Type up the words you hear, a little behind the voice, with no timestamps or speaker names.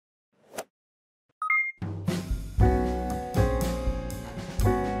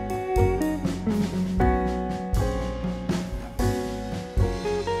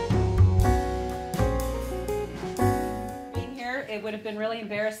have been really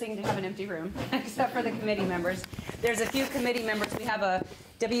embarrassing to have an empty room, except for the committee members. There's a few committee members. We have a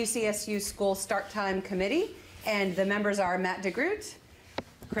WCSU School Start Time Committee, and the members are Matt DeGroot,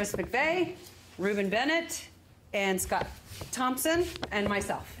 Chris McVeigh, Reuben Bennett, and Scott Thompson, and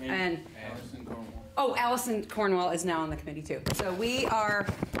myself. And Allison Cornwall. Oh, Allison Cornwall is now on the committee too. So we are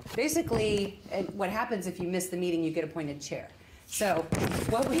basically, what happens if you miss the meeting, you get appointed chair. So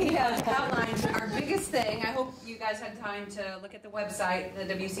what we have outlined, our biggest thing, I hope you guys had time to look at the website. The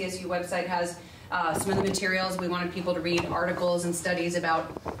WCSU website has some of the materials. We wanted people to read articles and studies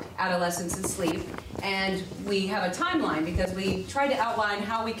about adolescence and sleep. And we have a timeline because we tried to outline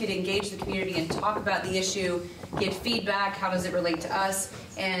how we could engage the community and talk about the issue, get feedback, how does it relate to us,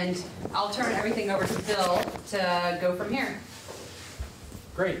 and I'll turn everything over to Bill to go from here.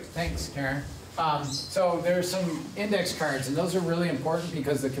 Great, thanks, Karen. So there's some index cards, and those are really important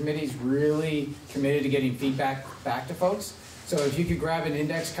because the committee's really committed to getting feedback back to folks. So if you could grab an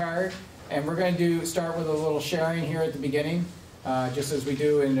index card, and we're going to start with a little sharing here at the beginning, just as we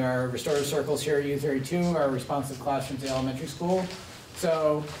do in our restorative circles here at U32, our responsive classrooms at elementary school.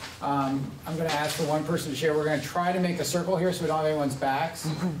 So I'm going to ask for one person to share. We're going to try to make a circle here so we don't have anyone's backs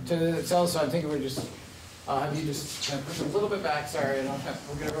to themselves. So I'm thinking we're just, I'll have you just push a little bit back. Sorry, I don't have,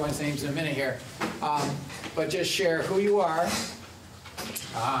 we'll get everyone's names in a minute here. But just share who you are.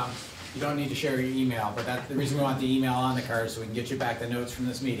 You don't need to share your email, but that's the reason we want the email on the card so we can get you back the notes from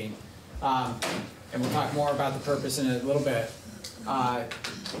this meeting. And we'll talk more about the purpose in a little bit.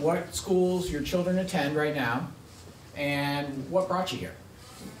 What schools your children attend right now, and what brought you here?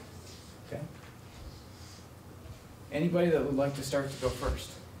 Okay. Anybody that would like to start to go first?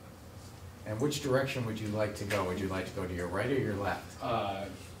 And which direction would you like to go? Would you like to go to your right or your left?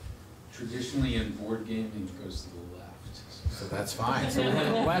 Traditionally in board gaming, it goes to the left. So that's fine. So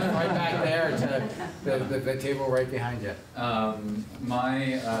left right back there to the table right behind you. My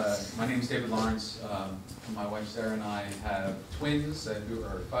name is David Lawrence. My wife Sarah and I have twins who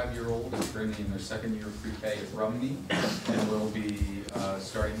are 5-year-old and currently in their second year of pre-K at Rumney, and will be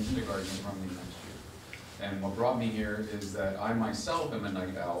starting kindergarten at Rumney next year. And what brought me here is that I myself am a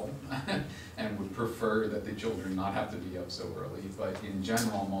night owl and would prefer that the children not have to be up so early. But in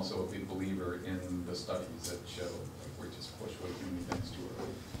general, I'm also a big believer in the studies that show like, we just push way too many things too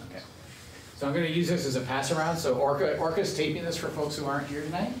early. Okay. So I'm going to use this as a pass around. So Orca's taping this for folks who aren't here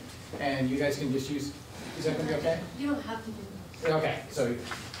tonight, and you guys can just use. Is that going to be okay? You don't have to do that. Okay. So,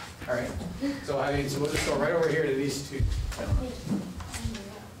 all right. So so we'll just go right over here to these two gentlemen.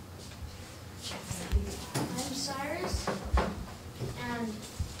 I'm Cyrus, and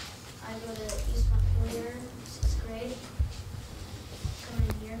I go to East Montpelier, 6th grade.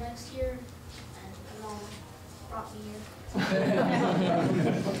 Coming here next year, and my mom brought me here.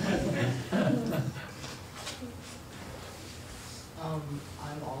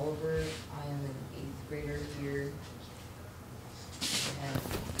 I'm Oliver. I am an 8th grader here, and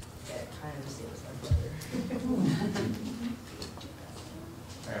that kind of the same as my brother.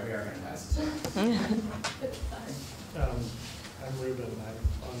 All right, we are going to pass this on. I'm Reuben.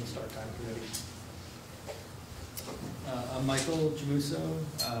 I'm on the Start Time Committee. I'm Michael Jamuso.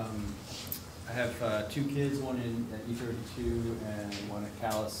 I have 2 kids, one at U32 and one at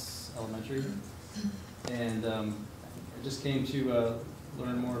Callis Elementary. And I just came to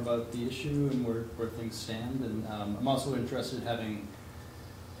learn more about the issue and where things stand. And I'm also interested in having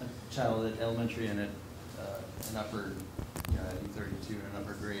a child at elementary and at an upper, at U32 in an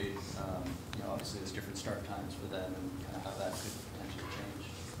upper grade. Obviously there's different start times for them and kind of how that could potentially change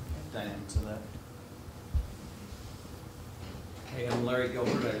the dynamics of that. Hey, I'm Larry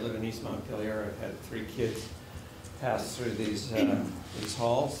Gilbert. I live in East Montpelier. I've had 3 kids pass through these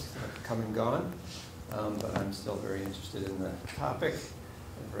halls, come and gone, but I'm still very interested in the topic.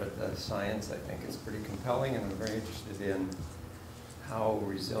 I've read the science. I think it's pretty compelling, and I'm very interested in how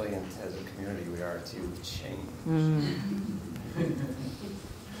resilient as a community we are to change.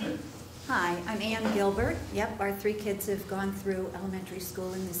 Hi, I'm Ann Gilbert. Yep, our 3 kids have gone through elementary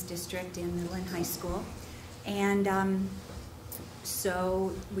school in this district and middle and high school. And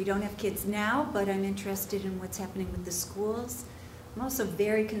so we don't have kids now, but I'm interested in what's happening with the schools. I'm also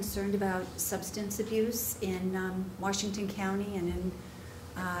very concerned about substance abuse in Washington County and in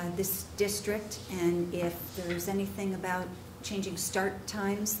this district, and if there's anything about changing start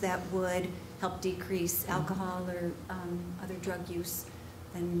times that would help decrease alcohol or other drug use,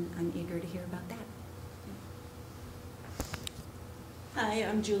 then I'm eager to hear about that. Hi,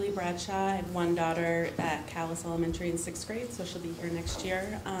 I'm Julie Bradshaw. I have one daughter at Callis Elementary in 6th grade, so she'll be here next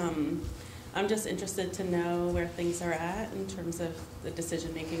year. I'm just interested to know where things are at in terms of the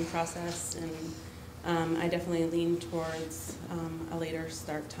decision-making process and I definitely lean towards a later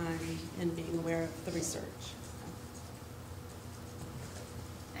start time and being aware of the research.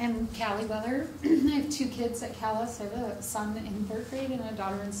 I'm Callie Weather. I have 2 kids at Callis. I have a son in 3rd grade and a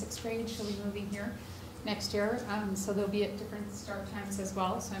daughter in 6th grade. She'll be moving here next year, so they'll be at different start times as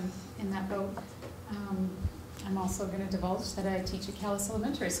well, so I'm in that boat. I'm also going to divulge that I teach at Callis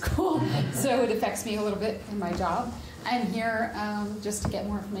Elementary School, so it affects me a little bit in my job. I'm here just to get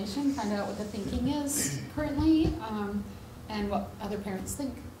more information, find out what the thinking is currently, and what other parents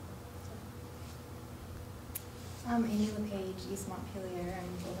think. I'm Amy LePage, East Montpelier,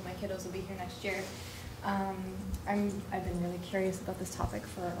 and both of my kiddos will be here next year. I've been really curious about this topic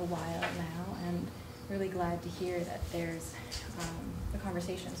for a while now, and really glad to hear that there's a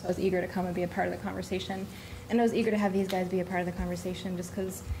conversation. So I was eager to come and be a part of the conversation, and I was eager to have these guys be a part of the conversation just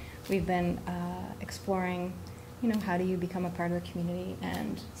because we've been exploring, how do you become a part of the community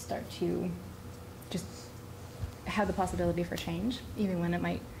and start to just have the possibility for change, even when it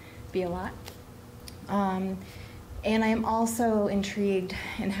might be a lot. And I am also intrigued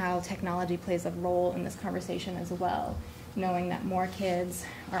in how technology plays a role in this conversation as well, knowing that more kids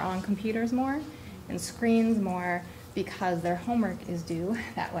are on computers more and screens more because their homework is due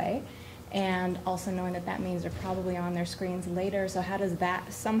that way, and also knowing that that means they're probably on their screens later. So how does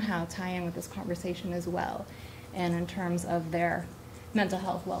that somehow tie in with this conversation as well, and in terms of their mental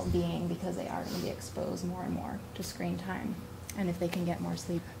health well-being, because they are going to be exposed more and more to screen time, and if they can get more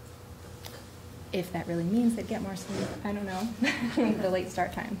sleep. If that really means they'd get more sleep, I don't know, the late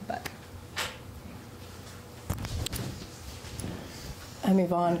start time, but. I'm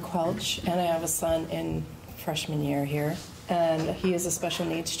Yvonne Quelch, and I have a son in freshman year here, and he is a special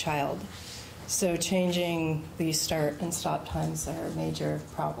needs child. So changing the start and stop times are a major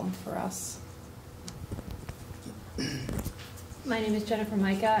problem for us. My name is Jennifer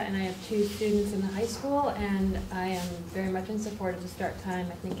Micah, and I have 2 students in the high school, and I am very much in support of the start time.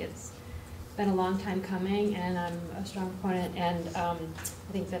 I think it's been a long time coming, and I'm a strong proponent, and I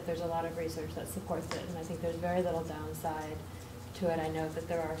think that there's a lot of research that supports it, and I think there's very little downside to it. I know that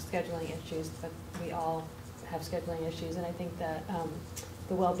there are scheduling issues, but we all have scheduling issues, and I think that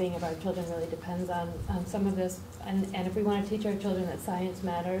the well-being of our children really depends on some of this, and if we want to teach our children that science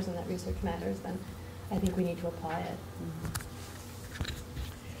matters and that research matters, then I think we need to apply it.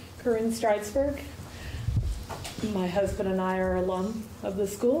 Corinne Stridesberg. My husband and I are alum of the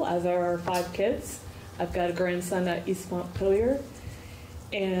school, as are our 5 kids. I've got a grandson at East Montpelier,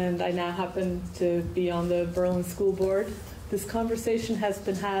 and I now happen to be on the Berlin School Board. This conversation has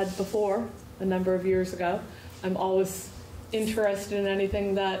been had before, a number of years ago. I'm always interested in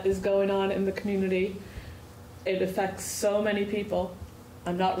anything that is going on in the community. It affects so many people.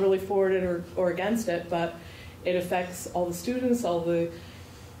 I'm not really for it or against it, but it affects all the students, all the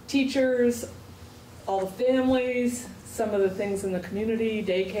teachers, all the families, some of the things in the community,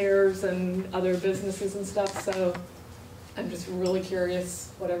 daycares and other businesses and stuff. So I'm just really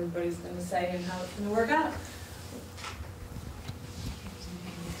curious what everybody's going to say and how it's going to work out.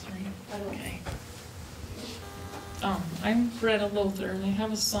 Okay. I'm Greta Lothar, and I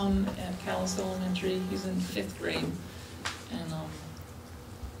have a son at Callis Elementary. He's in 5th grade, and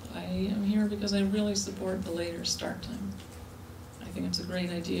I am here because I really support the later start time. I think it's a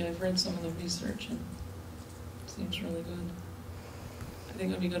great idea. I've read some of the research, and it seems really good. I think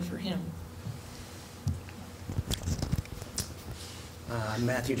it would be good for him. I'm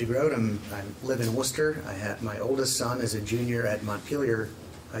Matthew DeGroat. I live in Worcester. My oldest son is a junior at Montpelier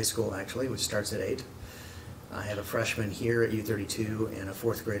High School, actually, which starts at 8. I have a freshman here at U32 and a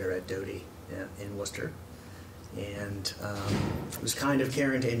 4th grader at Doty in Worcester. And it was kind of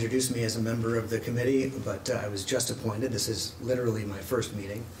Karen to introduce me as a member of the committee, but I was just appointed. This is literally my first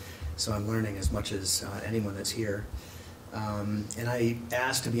meeting, so I'm learning as much as anyone that's here. And I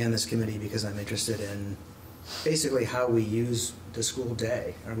asked to be on this committee because I'm interested in basically how we use the school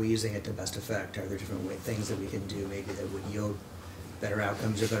day. Are we using it to best effect? Are there different things that we can do maybe that would yield better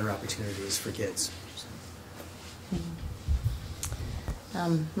outcomes or better opportunities for kids?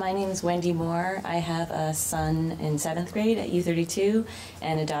 My name is Wendy Moore. I have a son in 7th grade at U32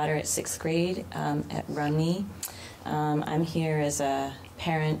 and a daughter at 6th grade at Rumney. I'm here as a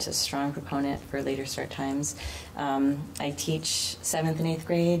parent, a strong proponent for later start times. I teach 7th and 8th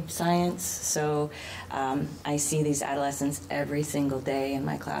grade science, so I see these adolescents every single day in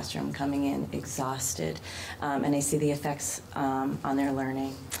my classroom coming in exhausted, and I see the effects on their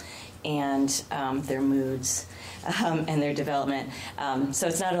learning and their moods. And their development. So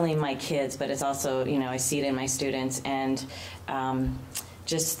it's not only my kids, but it's also, I see it in my students, and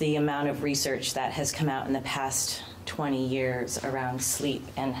just the amount of research that has come out in the past 20 years around sleep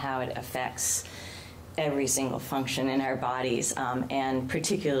and how it affects every single function in our bodies, and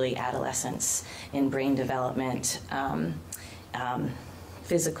particularly adolescents in brain development,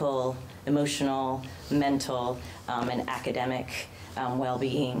 physical, emotional, mental, and academic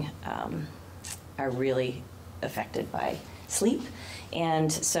well-being are really affected by sleep.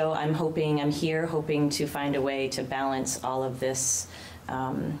 And so I'm here hoping to find a way to balance all of this,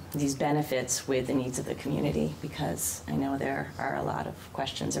 these benefits with the needs of the community, because I know there are a lot of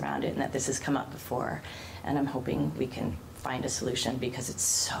questions around it and that this has come up before, and I'm hoping we can find a solution because it's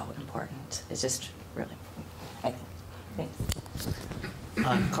so important. It's just really important, I think. Thanks.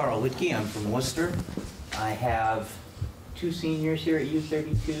 I'm Carl Whitkey. I'm from Worcester. I have 2 seniors here at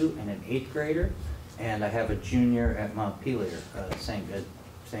U32 and an 8th grader, and I have a junior at Montpelier, same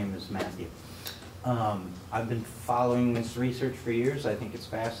as Matthew. I've been following this research for years. I think it's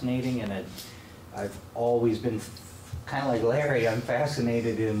fascinating, and I've always been kind of like Larry. I'm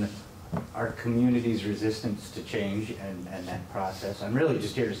fascinated in our community's resistance to change and that process. I'm really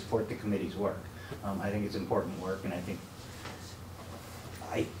just here to support the committee's work. I think it's important work, and I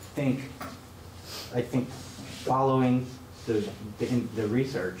think following the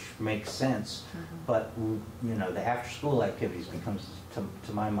research makes sense, but the after-school activities becomes,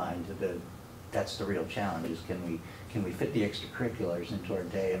 to my mind, that's the real challenge. Is can we fit the extracurriculars into our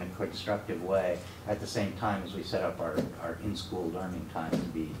day in a constructive way at the same time as we set up our in-school learning time to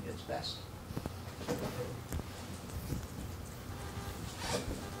be its best.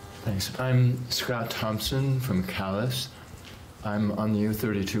 Thanks. I'm Scott Thompson from Calais. I'm on the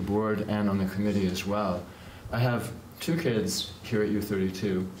U32 board and on the committee as well. I have 2 kids here at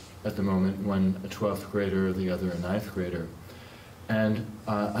U32 at the moment, one a 12th grader, the other a 9th grader. And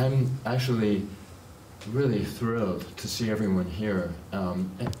I'm actually really thrilled to see everyone here,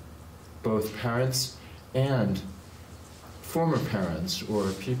 both parents and former parents or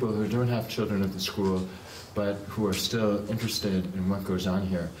people who don't have children at the school but who are still interested in what goes on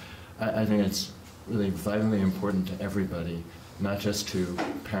here. I think it's really vitally important to everybody, not just to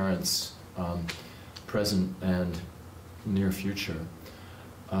parents present and near future.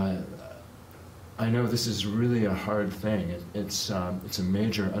 I know this is really a hard thing. It's a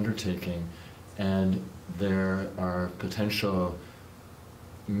major undertaking, and there are potential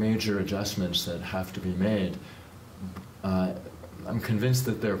major adjustments that have to be made. I'm convinced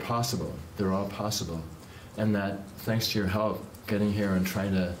that they're possible. They're all possible, and that thanks to your help getting here and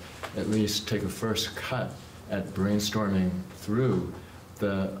trying to at least take a first cut at brainstorming through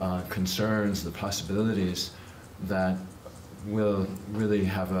the concerns, the possibilities, that will really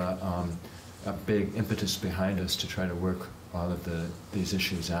have a big impetus behind us to try to work all of these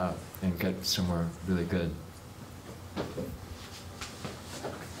issues out and get somewhere really good.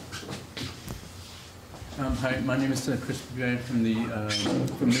 Hi, my name is Chris Brad from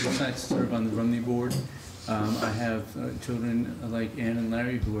Middlesex, serve on the Rumney board. I have children like Ann and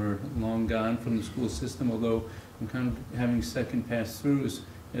Larry who are long gone from the school system, although I'm kind of having second pass-throughs,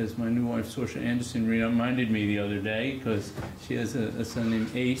 as my new wife, Saoirse Anderson, reminded me the other day, because she has a son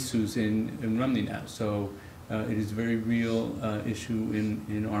named Ace who's in Rumney now. So it is a very real issue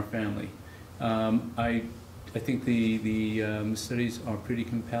in our family. I think the studies are pretty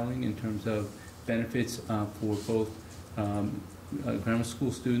compelling in terms of benefits for both grammar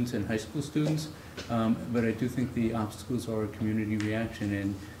school students and high school students, but I do think the obstacles are a community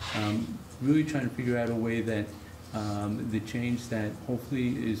reaction, and really trying to figure out a way that the change that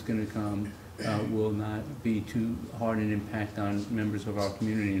hopefully is going to come will not be too hard an impact on members of our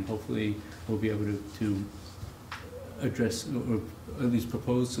community, and hopefully we'll be able to address or at least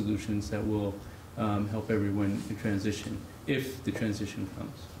propose solutions that will help everyone in transition, if the transition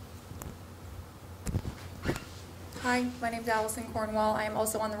comes. Hi, my name is Allison Cornwell. I am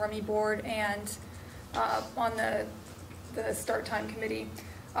also on the Rumney board and on the Start Time committee.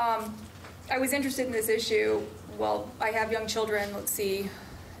 I was interested in this issue. Well, I have young children,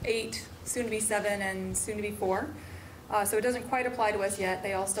 8, soon to be 7, and soon to be 4. So it doesn't quite apply to us yet.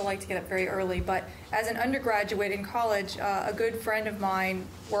 They all still like to get up very early. But as an undergraduate in college, a good friend of mine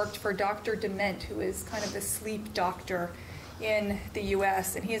worked for Dr. Dement, who is kind of the sleep doctor in the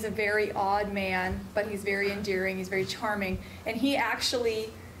U.S. And he is a very odd man, but he's very endearing, he's very charming. And he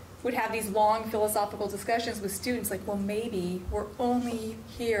actually would have these long philosophical discussions with students, like, well, maybe we're only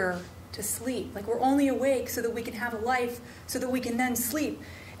here to sleep. Like, we're only awake so that we can have a life, so that we can then sleep.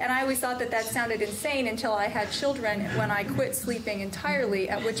 And I always thought that that sounded insane until I had children, when I quit sleeping entirely,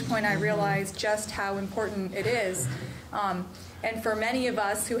 at which point I realized just how important it is. And for many of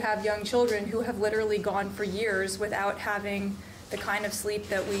us who have young children who have literally gone for years without having the kind of sleep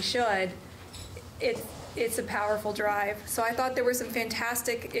that we should, it's a powerful drive. So I thought there were some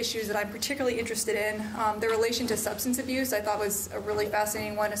fantastic issues that I'm particularly interested in. The relation to substance abuse I thought was a really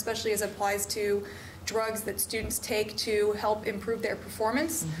fascinating one, especially as it applies to drugs that students take to help improve their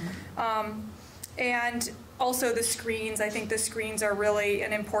performance. And also the screens. I think the screens are really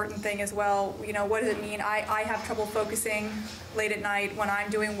an important thing as well. You know, what does it mean? I have trouble focusing late at night when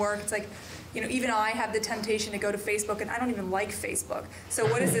I'm doing work. It's like, you know, even I have the temptation to go to Facebook, and I don't even like Facebook. So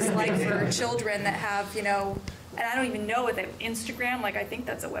what is this like for children that have, you know, and I don't even know what they, Instagram, like I think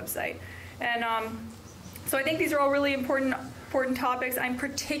that's a website. And so I think these are all really important topics. I'm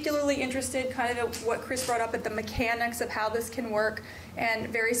particularly interested kind of what Chris brought up at the mechanics of how this can work, and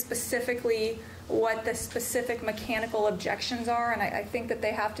very specifically what the specific mechanical objections are. And I think that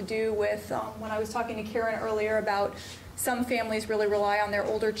they have to do with, when I was talking to Karen earlier about some families really rely on their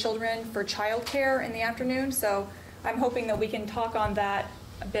older children for childcare in the afternoon. So I'm hoping that we can talk on that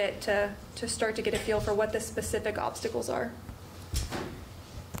a bit to start to get a feel for what the specific obstacles are.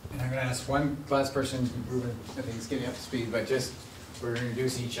 And I'm going to ask one last person, Ruben, I think is getting up to speed, but just we're going to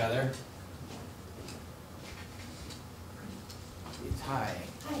introduce each other. Hi.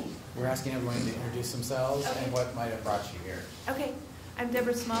 Hi. We're asking everyone to introduce themselves and what might have brought you here. Okay. I'm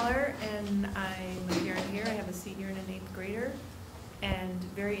Deborah Smaller, and I'm a parent here. I have a senior and an 8th grader, and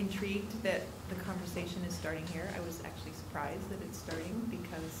very intrigued that the conversation is starting here. I was actually surprised that it's starting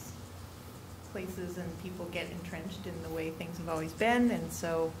because places and people get entrenched in the way things have always been, and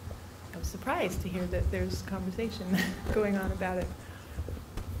so I was surprised to hear that there's conversation going on about it.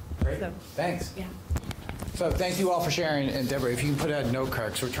 Great. So, thanks. Yeah. So thank you all for sharing. And Deborah, if you can put out a note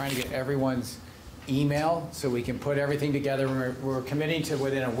card, because we're trying to get everyone's email so we can put everything together. We're committing to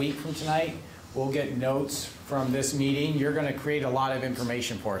within a week from tonight, we'll get notes from this meeting. You're going to create a lot of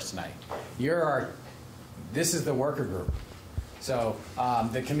information for us tonight. This is the worker group. So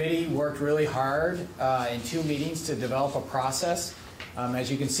the committee worked really hard in 2 meetings to develop a process. As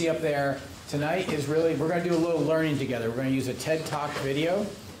you can see up there, tonight is really, we're going to do a little learning together. We're going to use a TED Talk video.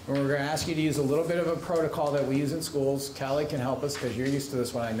 And we're going to ask you to use a little bit of a protocol that we use in schools. Callie can help us because you're used to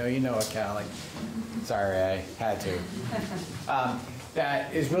this one. I know you know it, Callie. Sorry, I had to.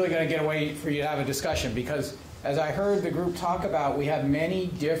 That is really going to get a way for you to have a discussion, because as I heard the group talk about, we have many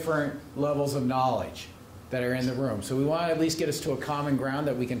different levels of knowledge that are in the room. So we want to at least get us to a common ground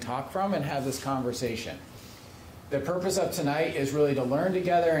that we can talk from and have this conversation. The purpose of tonight is really to learn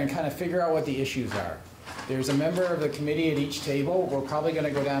together and kind of figure out what the issues are. There's a member of the committee at each table. We're probably going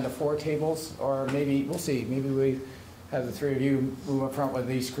to go down to 4 tables, or maybe, we'll see, maybe we have the 3 of you move up front with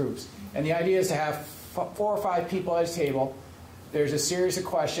these groups. And the idea is to have 4 or 5 people at a table. There's a series of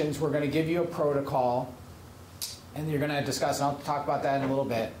questions. We're going to give you a protocol, and you're going to discuss, and I'll talk about that in a little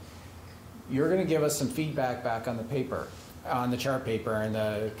bit. You're going to give us some feedback back on the paper, on the chart paper, and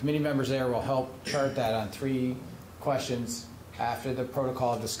the committee members there will help chart that on 3 questions after the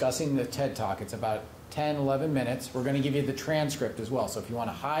protocol of discussing the TED Talk. It's about 10, 11 minutes. We're going to give you the transcript as well. So if you want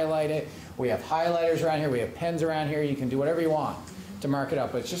to highlight it, we have highlighters around here, we have pens around here, you can do whatever you want to mark it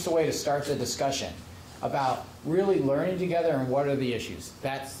up. But it's just a way to start the discussion about really learning together and what are the issues.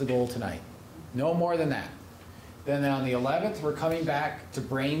 That's the goal tonight. No more than that. Then on the 11th, we're coming back to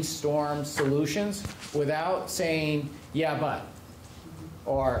brainstorm solutions without saying, yeah, but,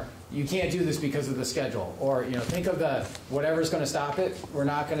 or you can't do this because of the schedule, or think of the whatever's going to stop it. We're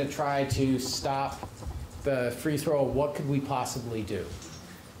not going to try to stop the free throw of what could we possibly do.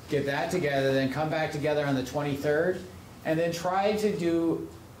 Get that together, then come back together on the 23rd, and then try to do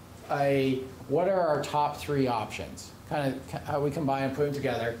what are our top 3 options, kind of how we combine and put them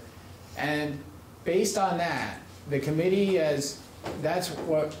together. And based on that, the committee that's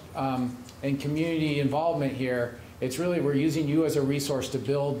what, in community involvement here, it's really, we're using you as a resource to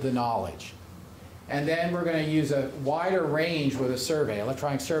build the knowledge. And then we're going to use a wider range with a survey.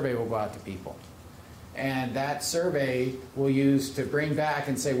 Electronic survey will go out to people. And that survey we'll use to bring back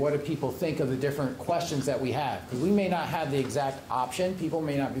and say, what do people think of the different questions that we have? Because we may not have the exact option. People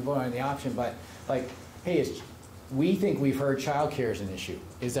may not be voting on the option, but like, hey, we think we've heard childcare is an issue.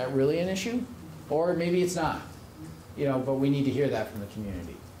 Is that really an issue? Or maybe it's not. But we need to hear that from the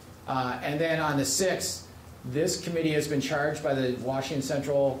community. And then on the 6th, this committee has been charged by the Washington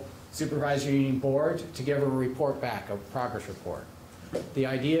Central Supervisory Union Board to give a report back, a progress report. The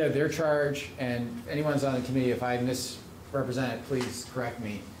idea of their charge, and anyone's on the committee, if I misrepresent it, please correct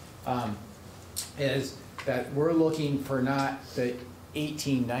me, is that we're looking for not the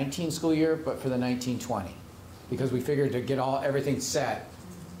 18-19 school year, but for the 19-20. Because we figured to get everything set,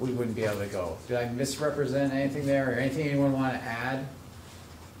 we wouldn't be able to go. Did I misrepresent anything there, or anything anyone want to add?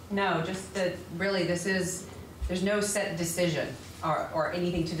 No, just that really there's no set decision. or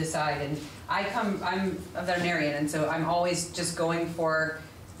anything to decide. And I'm a veterinarian, and so I'm always just going for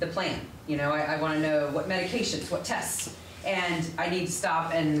the plan. You know, I want to know what medications, what tests, and I need to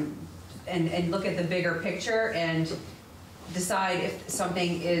stop and look at the bigger picture and decide if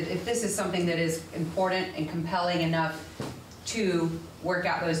this is something that is important and compelling enough to work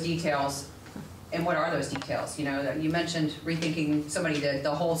out those details. And what are those details? You know, you mentioned rethinking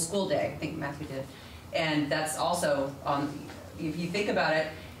the whole school day. I think Matthew did, and that's also if you think about it.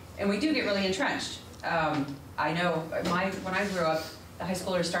 And we do get really entrenched. I know when I grew up, the high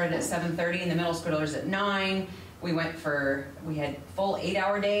schoolers started at 7:30 and the middle schoolers at 9. We had full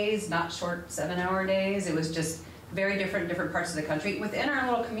 8-hour days, not short 7-hour days. It was just very different parts of the country within our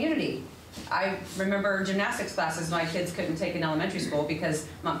little community. I remember gymnastics classes my kids couldn't take in elementary school because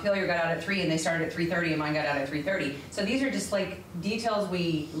Montpelier got out at 3 and they started at 3:30 and mine got out at 3:30. So these are just like details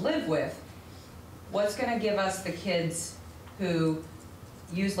we live with. What's going to give us the kids who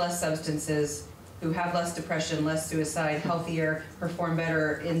use less substances, who have less depression, less suicide, healthier, perform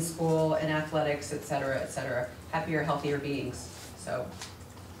better in school and athletics, et cetera, happier, healthier beings. So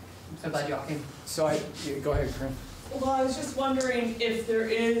I'm so glad you all came. So go ahead, Corinne. Well, I was just wondering if there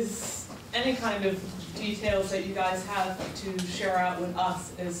is any kind of details that you guys have to share out with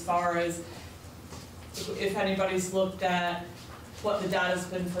us as far as if anybody's looked at what the data's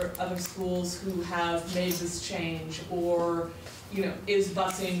been for other schools who have made this change, or you know, is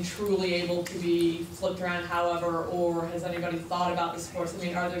busing truly able to be flipped around however, or has anybody thought about the sports? I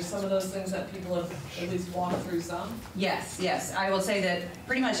mean, are there some of those things that people have at least walked through some? Yes. I will say that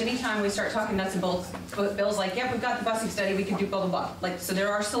pretty much anytime we start talking nuts and bolts, Bill's like, yeah, we've got the busing study, we can do blah, blah, blah. Like, so there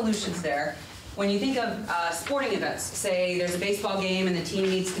are solutions there. When you think of sporting events, say there's a baseball game and the team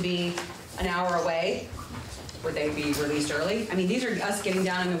needs to be an hour away, would they be released early? I mean, these are us getting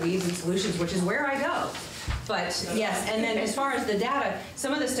down in the weeds and solutions, which is where I go. But yes, and then as far as the data,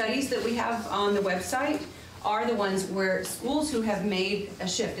 some of the studies that we have on the website are the ones where schools who have made a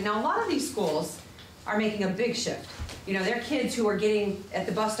shift. And now a lot of these schools are making a big shift. You know, they're kids who are getting at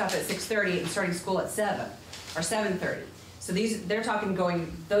the bus stop at 6:30 and starting school at 7 or 7:30. So they're talking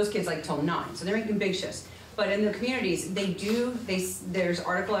those kids like till 9. So they're making big shifts. But in the communities, there's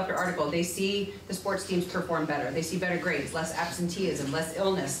article after article. They see the sports teams perform better. They see better grades, less absenteeism, less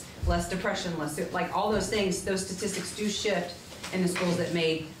illness, less depression, like all those things. Those statistics do shift in the schools that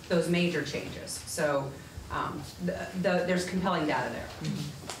made those major changes. So there's compelling data there.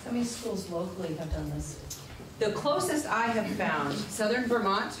 How many schools locally have done this? The closest I have found, Southern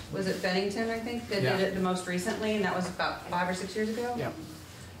Vermont, was it Bennington, I think, that did it the most recently, and that was about 5 or 6 years ago. Yeah.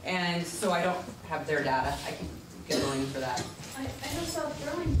 And so I don't have their data. I can get going for that. I know South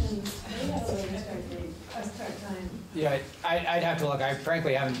Burlington, they have a start time. Yeah, I'd have to look. I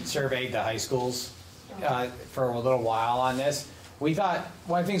frankly haven't surveyed the high schools for a little while on this. We thought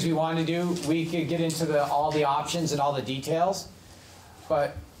one of the things we wanted to do, we could get into all the options and all the details,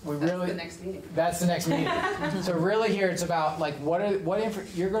 but That's the next meeting. That's the next meeting. So really here it's about like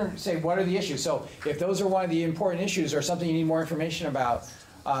you're going to say what are the issues. So if those are one of the important issues or something you need more information about,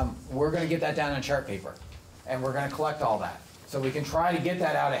 we're going to get that down on chart paper, and we're going to collect all that. So we can try to get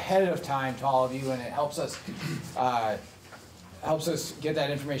that out ahead of time to all of you, and it helps us get that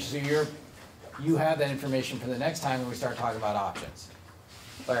information. So you have that information for the next time when we start talking about options.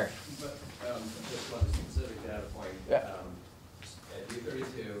 Larry. But just one specific data point. Yeah. At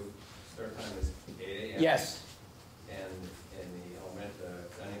U32, start time is 8 a.m. Yes. And in the elementary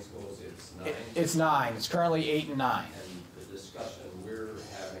dining schools, it's 9. It's 9. It's currently 8 and 9. And the discussion we're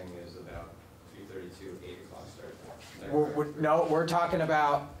having is about 3:32, 8 o'clock start time. No, we're talking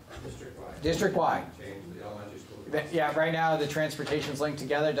about district-wide. District-wide. Change the elementary school. Yeah, right now the transportation's linked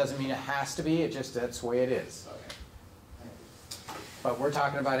together. Doesn't mean it has to be. It just that's the way it is. Okay. But we're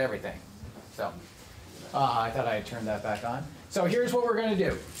talking about everything. So I thought I had turned that back on. So here's what we're going to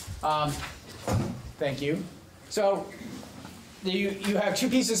do. Thank you. So you have 2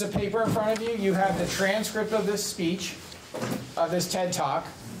 pieces of paper in front of you. You have the transcript of this speech, of this TED Talk.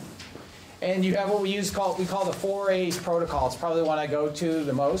 And you have what we call the 4 A's protocol. It's probably the one I go to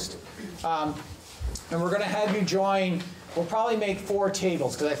the most. And we're going to have you join. We'll probably make 4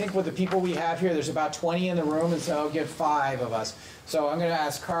 tables, because I think with the people we have here, there's about 20 in the room, and so I'll get 5 of us. So I'm going to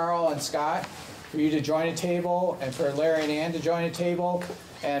ask Carl and Scott for you to join a table, and for Larry and Ann to join a table,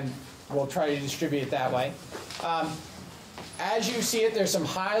 and we'll try to distribute it that way. As you see it, there's some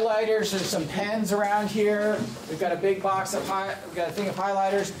highlighters, there's some pens around here. We've got a big box of we've got a thing of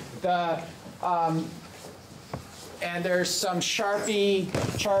highlighters. And there's some Sharpie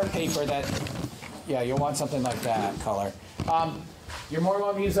chart paper that, yeah, you'll want something like that color. You're more than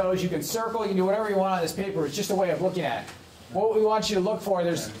welcome to use those. You can circle, you can do whatever you want on this paper. It's just a way of looking at it. what we want you to look for,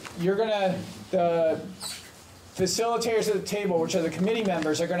 the facilitators at the table, which are the committee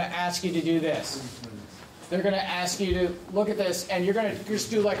members, are gonna ask you to do this. They're gonna ask you to look at this, and you're gonna just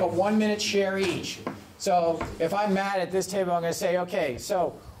do like a 1-minute share each. So if I'm Matt at this table, I'm gonna say, okay,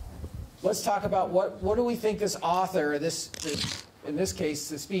 so let's talk about what do we think this author, in this case,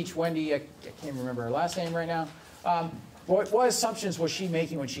 the speech, Wendy, I can't remember her last name right now. What assumptions was she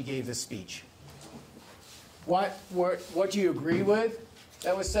making when she gave this speech? What do you agree with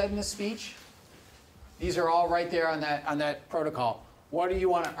that was said in this speech? These are all right there on that protocol. What do you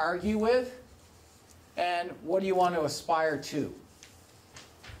want to argue with? And what do you want to aspire to?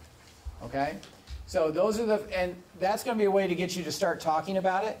 Okay? So those are and that's going to be a way to get you to start talking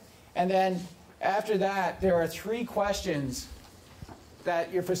about it. And then after that, there are 3 questions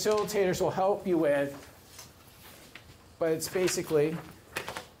that your facilitators will help you with. But it's basically,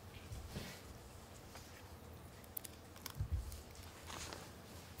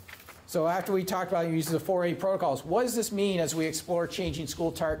 so after we talked about using the 4A protocols, what does this mean as we explore changing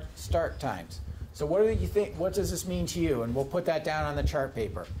school start times? So what do you think? What does this mean to you? And we'll put that down on the chart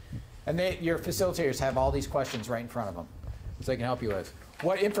paper. And your facilitators have all these questions right in front of them, so they can help you with.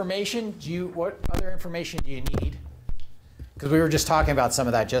 What other information do you need? Because we were just talking about some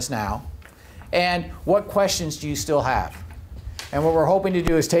of that just now. And what questions do you still have? And what we're hoping to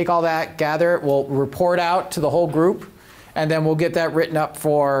do is take all that, gather it, we'll report out to the whole group, and then we'll get that written up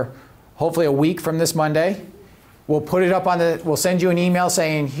for hopefully a week from this Monday. We'll put it up we'll send you an email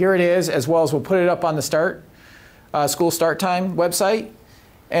saying here it is, as well as we'll put it up on the school start time website.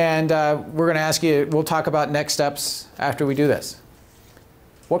 And we're going to ask you, we'll talk about next steps after we do this.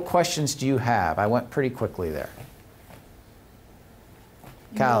 What questions do you have? I went pretty quickly there.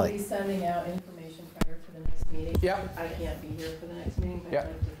 Callie. You'll be sending out information prior to the next meeting. Yep. I can't be here for the next meeting, but Yep. I'd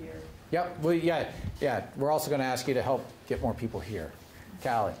like to hear. Yep. Well, yeah. We're also going to ask you to help get more people here.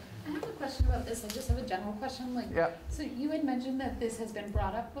 Callie. I have a question about this. I just have a general question. So you had mentioned that this has been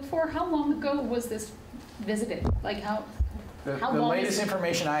brought up before. How long ago was this visited? Like how The long latest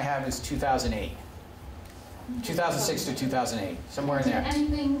information I have is 2008. 2006 to 2008, somewhere in there. Did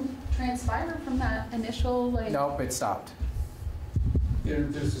anything transpire from that initial Nope, it stopped.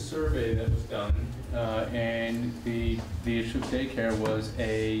 There's a survey that was done, and the issue of daycare was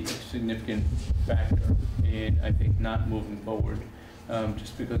a significant factor in, I think, not moving forward.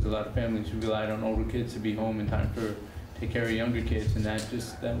 Just because a lot of families relied on older kids to be home in time to take care of younger kids, and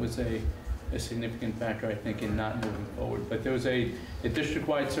that was a significant factor, I think, in not moving forward. But there was a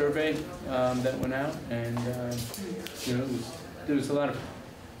district-wide survey that went out, and there was a lot of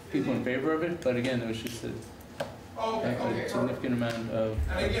people in favor of it, but again, there was just a significant amount of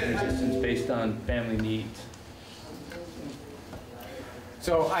resistance based on family needs.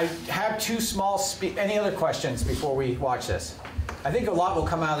 So I have 2 small any other questions before we watch this? I think a lot will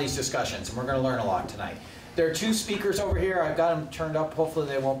come out of these discussions, and we're going to learn a lot tonight. There are 2 speakers over here. I've got them turned up. Hopefully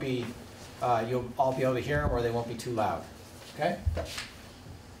they won't be, you'll all be able to hear them, or they won't be too loud. Okay?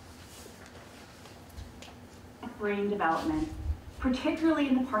 Brain development, particularly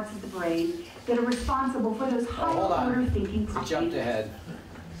in the parts of the brain that are responsible for those higher order thinking processes. Jumped ahead.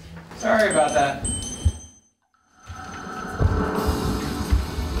 Sorry about that.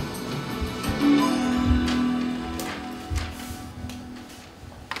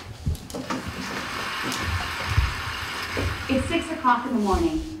 It's 6 o'clock in the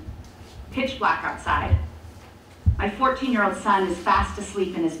morning, pitch black outside. My 14-year-old son is fast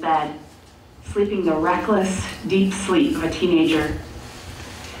asleep in his bed, sleeping the reckless, deep sleep of a teenager.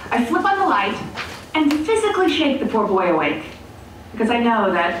 I flip on the light and physically shake the poor boy awake, because I know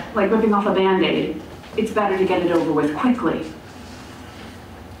that, like ripping off a Band-Aid, it's better to get it over with quickly.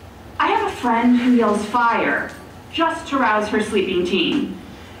 I have a friend who yells fire just to rouse her sleeping teen,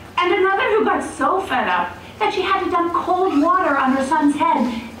 and another who got so fed up that she had to dump cold water on her son's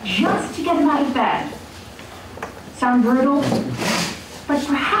head just to get him out of bed. Sound brutal, but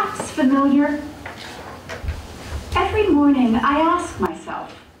perhaps familiar? Every morning I ask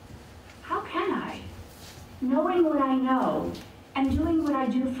myself, how can I, knowing what I know and doing what I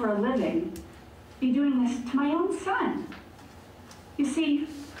do for a living, be doing this to my own son? You see,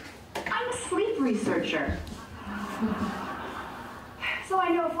 I'm a sleep researcher. So I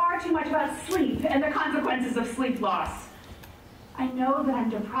know far too much about sleep and the consequences of sleep loss. I know that I'm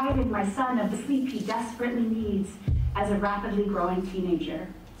depriving my son of the sleep he desperately needs as a rapidly growing teenager.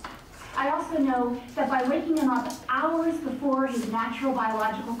 I also know that by waking him up hours before his natural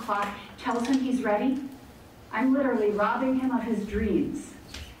biological clock tells him he's ready, I'm literally robbing him of his dreams,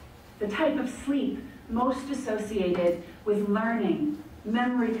 the type of sleep most associated with learning,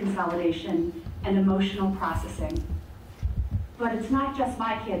 memory consolidation, and emotional processing. But it's not just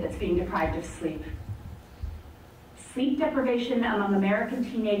my kid that's being deprived of sleep. Sleep deprivation among American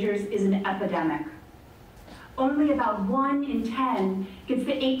teenagers is an epidemic. Only about 1 in 10 gets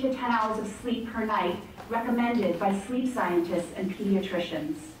the 8 to 10 hours of sleep per night recommended by sleep scientists and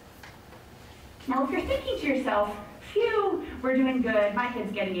pediatricians. Now, if you're thinking to yourself, phew, we're doing good, my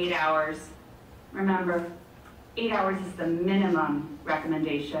kid's getting 8 hours. Remember, 8 hours is the minimum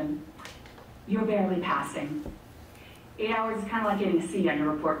recommendation. You're barely passing. 8 hours is kind of like getting a C on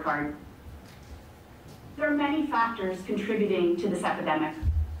your report card. There are many factors contributing to this epidemic,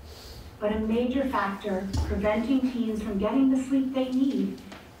 but a major factor preventing teens from getting the sleep they need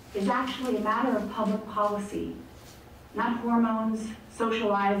is actually a matter of public policy, not hormones, social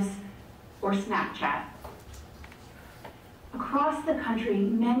lives, or Snapchat. Across the country,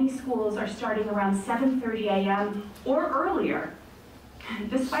 many schools are starting around 7:30 a.m. or earlier,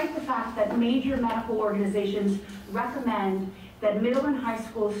 despite the fact that major medical organizations recommend that middle and high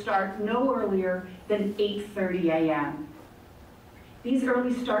schools start no earlier than 8:30 a.m. These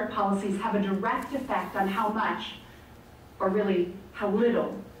early start policies have a direct effect on how much, or really how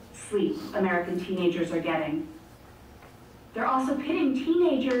little, sleep American teenagers are getting. They're also pitting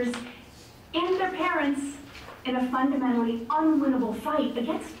teenagers and their parents in a fundamentally unwinnable fight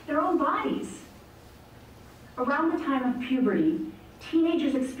against their own bodies. Around the time of puberty,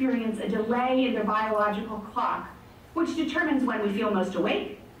 teenagers experience a delay in their biological clock, which determines when we feel most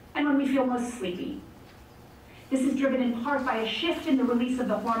awake and when we feel most sleepy. This is driven in part by a shift in the release of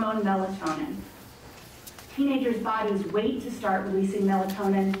the hormone melatonin. Teenagers' bodies wait to start releasing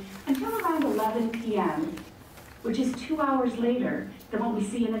melatonin until around 11 p.m., which is 2 hours later than what we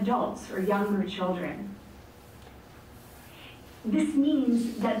see in adults or younger children. This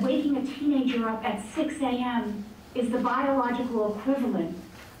means that waking a teenager up at 6 a.m. is the biological equivalent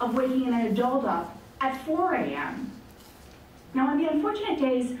of waking an adult up at 4 a.m. Now, on the unfortunate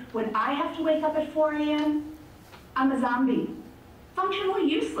days when I have to wake up at 4 a.m., I'm a zombie, functionally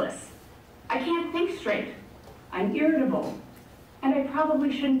useless. I can't think straight. I'm irritable, and I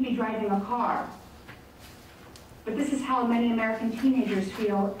probably shouldn't be driving a car. But this is how many American teenagers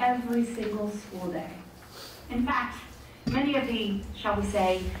feel every single school day. In fact, many of the, shall we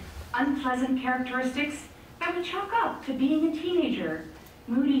say, unpleasant characteristics that we chalk up to being a teenager,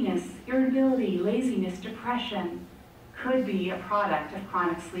 moodiness, irritability, laziness, depression, could be a product of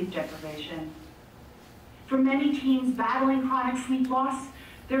chronic sleep deprivation. For many teens battling chronic sleep loss,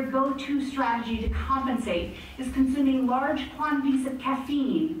 their go-to strategy to compensate is consuming large quantities of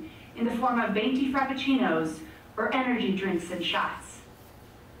caffeine in the form of venti frappuccinos or energy drinks and shots.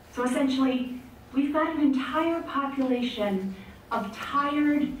 So essentially, we've got an entire population of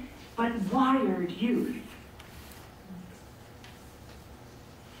tired but wired youth.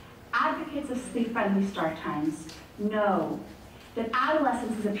 Advocates of sleep-friendly start times know that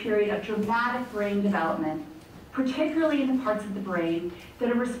adolescence is a period of dramatic brain development, particularly in the parts of the brain that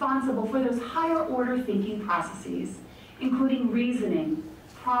are responsible for those higher-order thinking processes, including reasoning,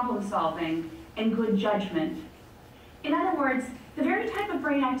 problem-solving, and good judgment. In other words, the very type of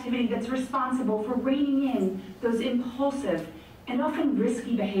brain activity that's responsible for reining in those impulsive and often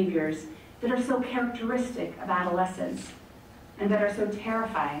risky behaviors that are so characteristic of adolescence and that are so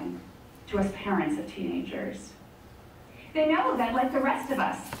terrifying to us parents of teenagers. They know that, like the rest of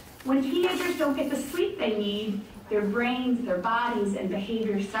us, when teenagers don't get the sleep they need, their brains, their bodies, and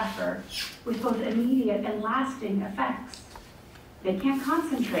behaviors suffer with both immediate and lasting effects. They can't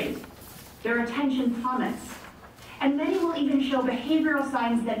concentrate. Their attention plummets. And many will even show behavioral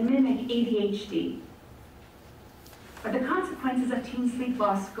signs that mimic ADHD. But the consequences of teen sleep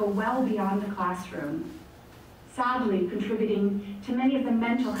loss go well beyond the classroom, sadly contributing to many of the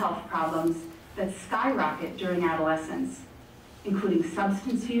mental health problems that skyrocket during adolescence, including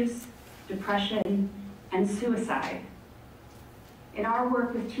substance use, depression, and suicide. In our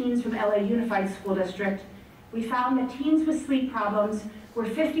work with teens from LA Unified School District, we found that teens with sleep problems were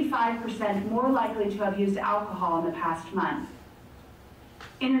 55% more likely to have used alcohol in the past month.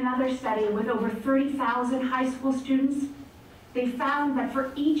 In another study with over 30,000 high school students, they found that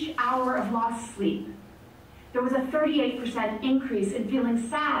for each hour of lost sleep, there was a 38% increase in feeling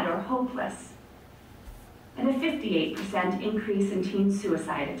sad or hopeless, and a 58% increase in teen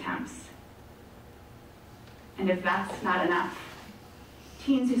suicide attempts. And if that's not enough,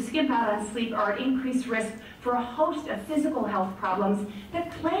 teens who skip out on sleep are at increased risk for a host of physical health problems that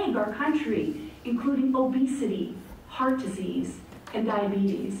plague our country, including obesity, heart disease, and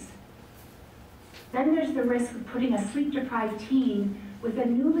diabetes. Then there's the risk of putting a sleep-deprived teen with a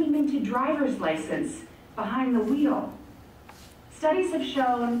newly minted driver's license behind the wheel. Studies have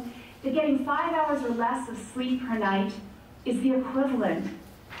shown that getting 5 hours or less of sleep per night is the equivalent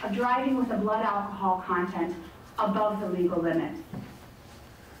of driving with a blood alcohol content above the legal limit.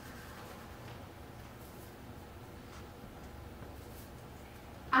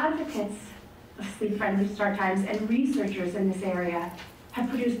 Advocates of sleep-friendly start times and researchers in this area have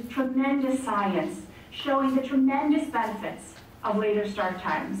produced tremendous science showing the tremendous benefits of later start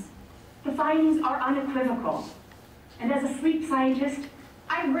times. The findings are unequivocal, and as a sleep scientist,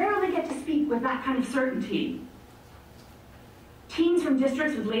 I rarely get to speak with that kind of certainty. Teens from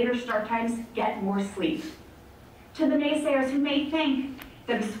districts with later start times get more sleep. To the naysayers who may think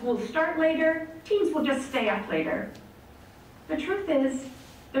that if schools start later, teens will just stay up later. The truth is,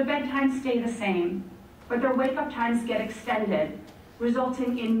 their bedtimes stay the same, but their wake-up times get extended,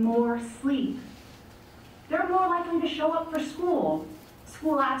 resulting in more sleep. They're more likely to show up for school.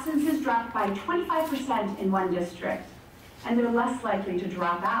 School absences dropped by 25% in one district, and they're less likely to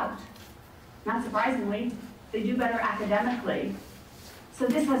drop out. Not surprisingly, they do better academically. So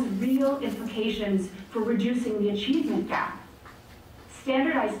this has real implications for reducing the achievement gap.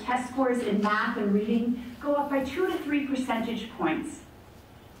 Standardized test scores in math and reading go up by 2 to 3 percentage points.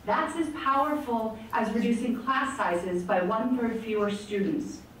 That's as powerful as reducing class sizes by 1/3 fewer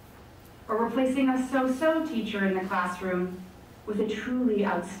students, or replacing a so-so teacher in the classroom with a truly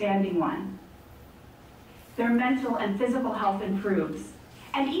outstanding one. Their mental and physical health improves,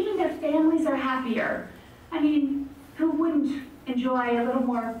 and even their families are happier. I mean, who wouldn't enjoy a little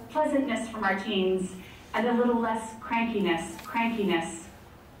more pleasantness from our teens and a little less crankiness?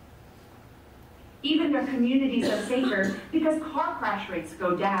 Even their communities are safer because car crash rates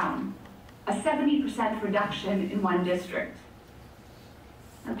go down, a 70% reduction in one district.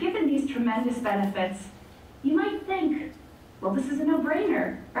 Now, given these tremendous benefits, you might think, well, this is a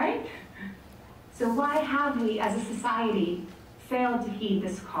no-brainer, right? So why have we, as a society, failed to heed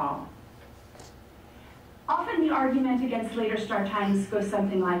this call? Often the argument against later start times goes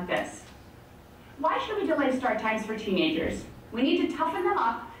something like this. Why should we delay start times for teenagers? We need to toughen them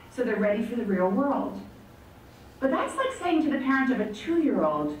up so they're ready for the real world. But that's like saying to the parent of a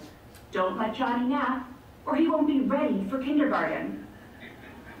 2-year-old, don't let Johnny nap, or he won't be ready for kindergarten.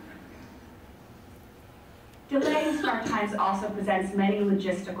 Delaying start times also presents many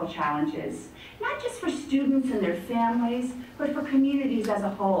logistical challenges, not just for students and their families, but for communities as a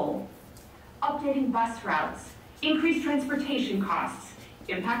whole. Updating bus routes, increased transportation costs,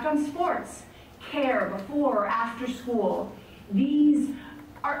 impact on sports, care before or after school. These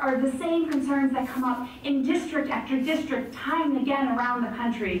are the same concerns that come up in district after district, time and again around the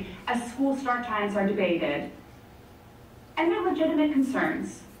country as school start times are debated. And they're legitimate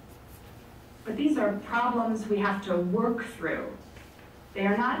concerns. But these are problems we have to work through. They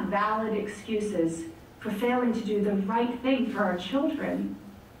are not valid excuses for failing to do the right thing for our children,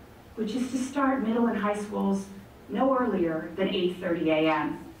 which is to start middle and high schools no earlier than 8:30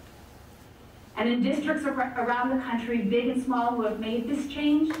 a.m. And in districts around the country, big and small, who have made this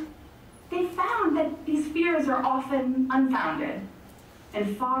change, they found that these fears are often unfounded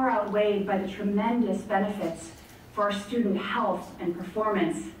and far outweighed by the tremendous benefits for our student health and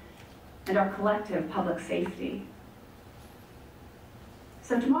performance and our collective public safety.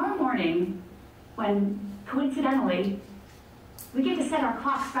 So tomorrow morning, when coincidentally, we get to set our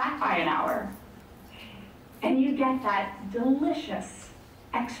clocks back by an hour, and you get that delicious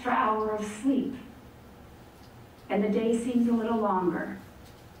extra hour of sleep, and the day seems a little longer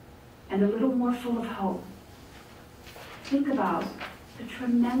and a little more full of hope. Think about the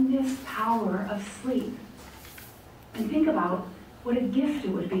tremendous power of sleep, and think about what a gift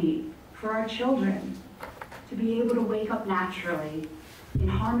it would be for our children to be able to wake up naturally in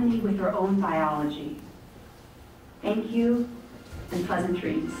harmony with their own biology. Thank you, and pleasant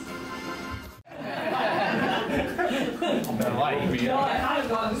dreams.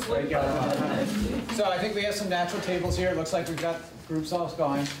 So I think we have some natural tables here. It looks like we've got groups all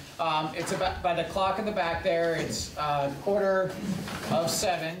going. It's about, by the clock in the back there, it's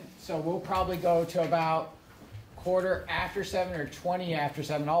 7:15. So we'll probably go to about 7:15 or 20 after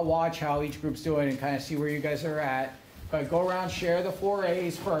 7. I'll watch how each group's doing and kind of see where you guys are at. But go around, share the 4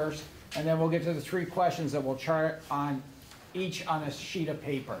 A's first, and then we'll get to the 3 questions that we'll chart on each on a sheet of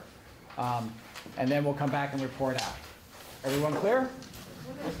paper. And then we'll come back and report out. Everyone clear?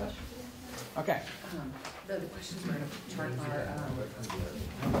 Okay. The questions we're going to chart are...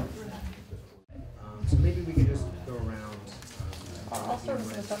 So maybe we could just go around. I'll start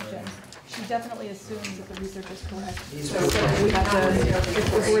with an assumption. She definitely assumes that the research is correct. These So we have to,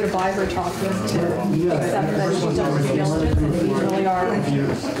 if we were to buy her talk list, to accept that she's done due diligence, and these really are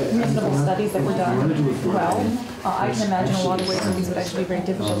reasonable studies that were done well. I can imagine a lot of ways that these would actually be very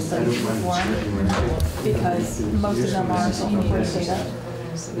difficult studies to perform because most of them are self-reported data.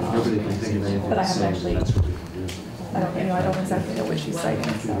 But I haven't actually, I don't exactly know what she's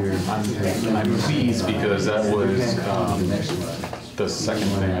citing. So. I'm pleased because that was the second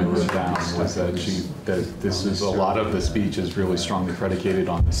thing I wrote down was that this is a lot of the speech is really strongly predicated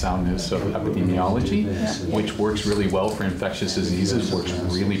on the soundness of epidemiology, which works really well for infectious diseases, works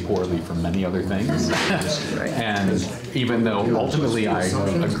really poorly for many other things. And even though ultimately I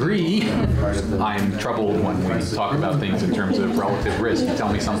agree, I'm troubled when we talk about things in terms of relative risk. You tell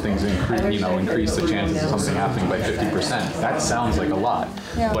me something's increase the chances of something happening by 50%. That sounds like a lot.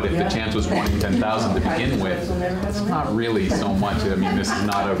 But if the chance was 1 in 10,000 to begin with, it's not really so much. I mean, this is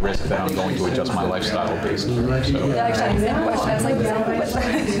not a risk that I'm going to adjust my lifestyle based on. So,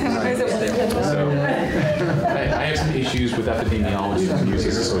 I have some issues with epidemiology and use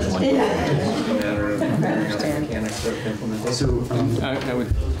as a social So I would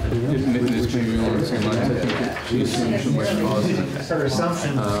admit this maybe on the same lines. I think that she's too much cause.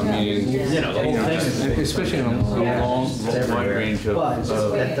 Meaning, especially on a wide range of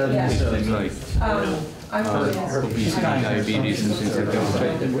things like obesity, diabetes, and things like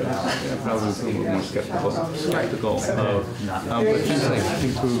that, which I probably was a little more skeptical of. But things like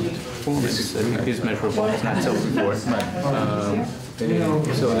improved performance, I think is measurable. It's not self-report. So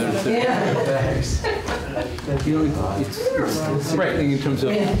there's it's right thing in terms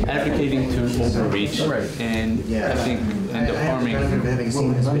of advocating to overreach, and I think end up harming.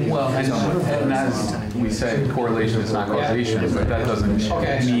 Well, and as we said, correlation is not causation, but that doesn't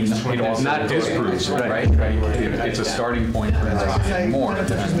mean it's not disproved, right? It's a starting point for investigating more.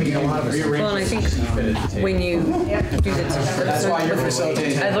 Well, and I think when you do the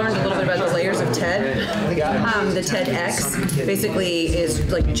I learned a little bit about the layers of TED. The TEDx basically is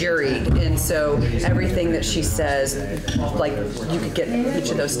like juried, and so everything that she says, like you could get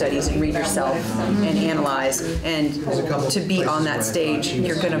each of those studies and read yourself and analyze, and to be on that stage,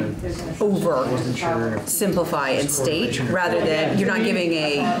 you're going to oversimplify and state rather than you're not giving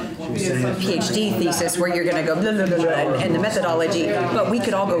a PhD thesis where you're going to go blah, blah, blah, blah, and the methodology, but we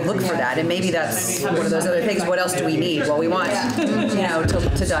could all go look for that, and maybe that's one of those other things. What else do we need? Well, we want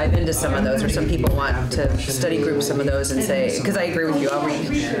to dive into some of those, or some people want to study group some of those and say, because I agree with you, I'll read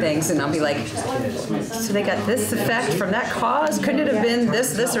things and I'll be like, so they got this effect from that cause? Couldn't it have been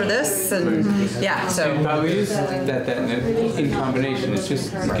this, or this? And yeah, so. Values that in combination, it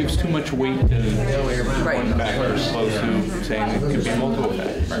gives too much weight to one factor as opposed to saying it could be multiple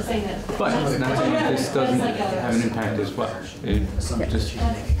factors. But it's not saying that this doesn't have an impact as well. It just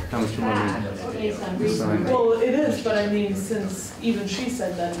comes from well, it is, but I mean, since even she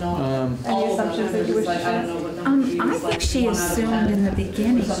said that, no. Any assumptions that you wish to share? I think she assumed in the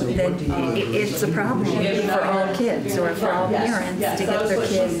beginning that it's a problem for all kids or for all parents to get their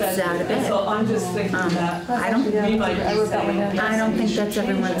kids out of bed. So I'm just thinking that. I don't think that's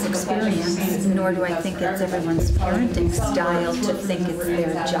everyone's experience, nor do I think it's everyone's parenting style to think it's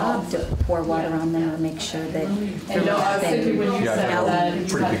their job to pour water on them or make sure that they're a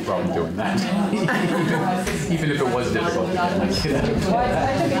pretty big problem doing that. Even if it was difficult. I think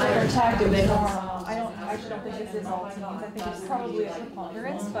it's tactic more. I actually don't think it's in all teams. I think it's probably a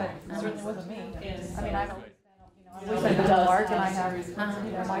preponderance, but certainly wasn't me. I mean, I'm always like a Mark, and I have,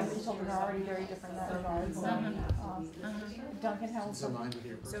 my children are already very different in that regard. So, Duncan, how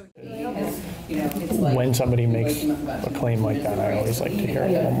when somebody makes a claim like that, I always like to hear a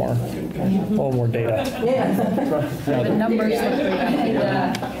little more data. The numbers look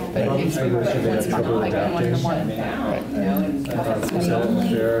great, but it's fun. Like I want to know more.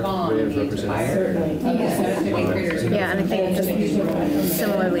 Yeah, and I think just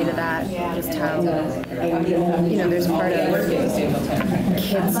similarly to that, just how, there's part of kids,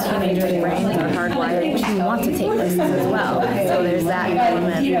 teenagers' brains are hardwired to want to take risks as well. So there's that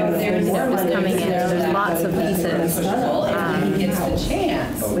element, just coming in. There's lots of pieces.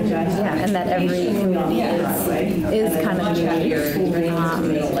 And that every community is kind of unique.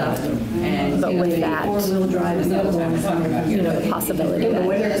 But with that, the possibility that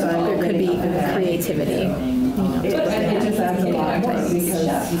there could be creativity.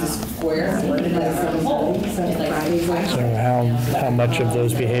 So how much of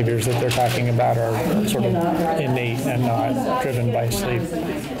those behaviors that they're talking about are sort of innate and not driven by sleep?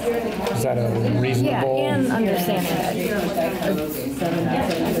 Is that a reasonable? Yeah, and understanding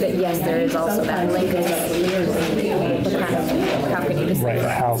that yes, there is also that link. But how can you decide? Right,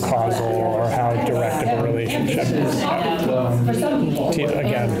 how causal or how direct of a relationship.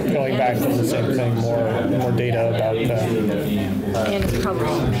 Again, going back to the same thing, more data about And it's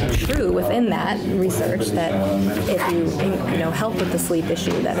probably true within that research that if you help with the sleep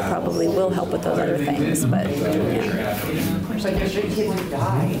issue, that it probably will help with those other things. But yeah. But there's kids who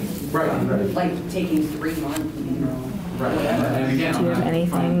die. Right. Like taking 3 months. Do you have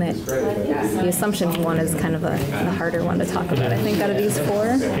anything that, the assumptions one is kind of the harder one to talk about, I think, out of these 4?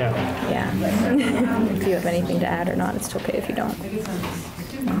 Yeah. If you have anything to add or not, it's okay if you don't.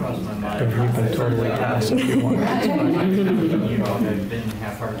 You can totally pass if you want. I don't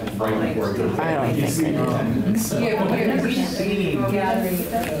think I do.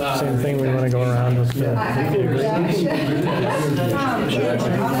 Same thing, we want to go around with the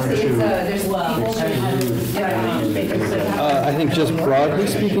I think just broadly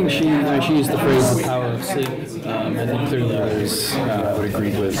speaking, she used the phrase the power of sleep. I think clearly others would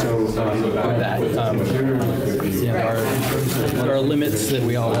agree with that. There are limits that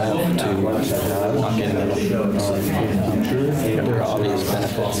we all have to not getting enough sleep. There are obvious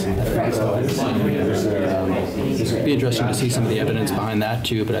benefits. It'd be interesting to see some of the evidence behind that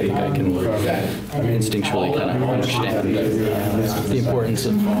too, but I think I can instinctually kind of understand the importance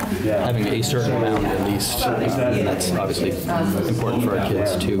of having a certain amount at least. That's obviously important for our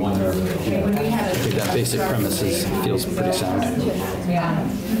kids too. I think that basic premise feels pretty sound.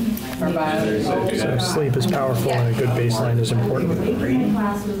 So sleep is powerful and a good baseline is important.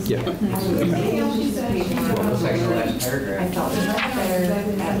 Yeah.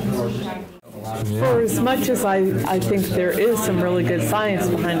 For as much as I think there is some really good science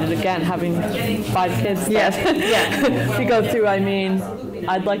behind it, again, having 5 kids to go through, I mean,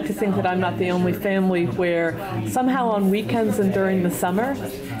 I'd like to think that I'm not the only family where somehow on weekends and during the summer,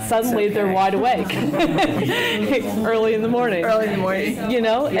 suddenly they're wide awake early in the morning.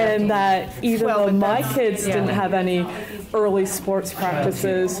 And that even though my kids didn't have any early sports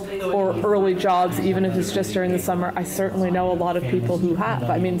practices or early jobs, even if it's just during the summer, I certainly know a lot of people who have.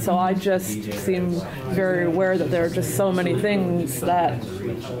 I mean, so I just seem very aware that there are just so many things that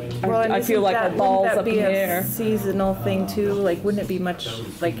I feel like are balls up in the air. Seasonal thing too, like wouldn't it be much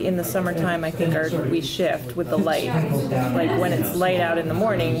like in the summertime? I think we shift with the light. Like when it's light out in the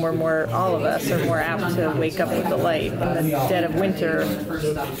morning, all of us are more apt to wake up with the light. In the dead of winter,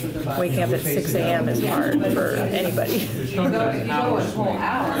 waking up at 6 a.m. is hard for anybody. So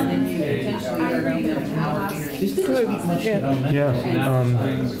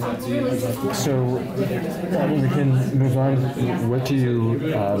we can move on. What do you,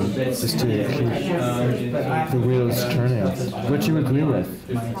 just to keep the wheels turning, what do you agree with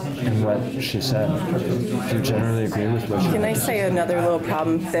in what she said? Do you generally agree with what she said? Can I say another little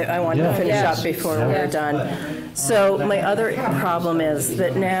problem that I want to finish up before we're done? So my other problem is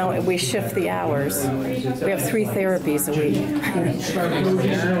that now we shift the hours. We have 3 therapies a week.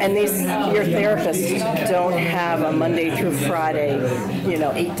 And your therapists don't have a Monday through Friday,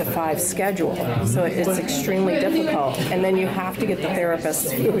 8 to 5 schedule. So it's extremely difficult. And then you have to get the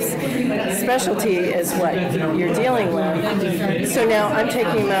therapist whose specialty is what you're dealing with. So now I'm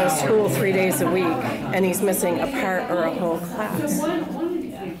taking him out of school 3 days a week, and he's missing a part or a whole class.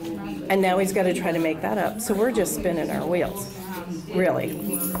 And now he's got to try to make that up. So we're just spinning our wheels, really.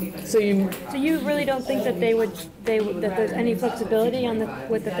 So you really don't think that that there's any flexibility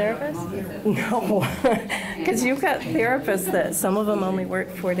with the therapist? No, because you've got therapists that some of them only work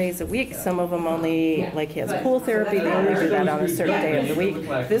 4 days a week. Some of them only, like he has pool therapy, they only do that on a certain day of the week.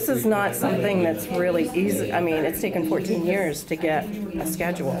 This is not something that's really easy. I mean, it's taken 14 years to get a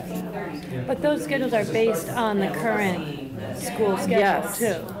schedule. But those schedules are based on the current school schedule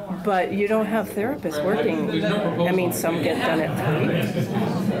too. But you don't have therapists working. I mean, some get done at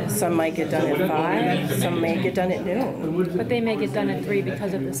 3, some might get done at 5, some may get done at noon. But they may get done at 3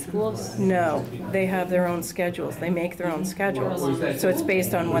 because of the schools? No, they have their own schedules. They make their own schedules. So it's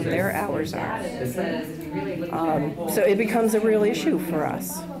based on what their hours are. So it becomes a real issue for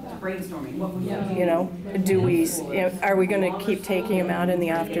us. Are we going to keep taking him out in the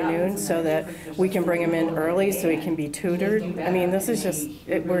afternoon so that we can bring him in early so he can be tutored? I mean, this is just,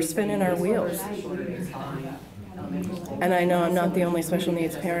 we're spinning our wheels. And I know I'm not the only special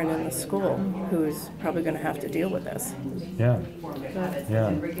needs parent in the school who's probably going to have to deal with this. Yeah.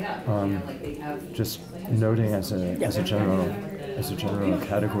 Just noting as a general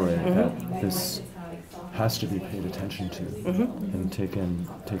category that this has to be paid attention to and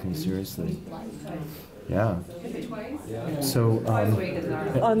taken seriously. Yeah. So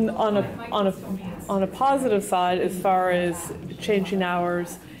on a positive side, as far as changing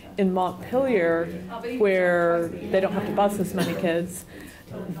hours in Montpelier, where they don't have to bus as many kids,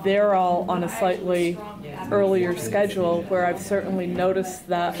 they're all on a slightly earlier schedule, where I've certainly noticed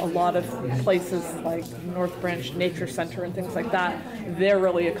that a lot of places like North Branch Nature Center and things like that, they're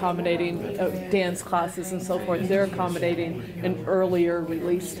really accommodating dance classes and so forth. They're accommodating an earlier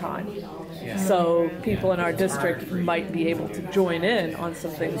release time. So people in our district might be able to join in on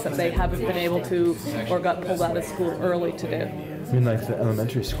some things that they haven't been able to or got pulled out of school early to do. I mean, like the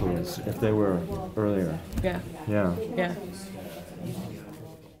elementary schools, if they were earlier. Yeah. Yeah. Yeah.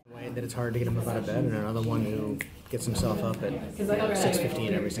 That it's hard to get him up out of bed, and another one who gets himself up at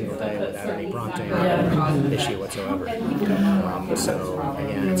 6:15 every single day without any prompting or issue whatsoever. So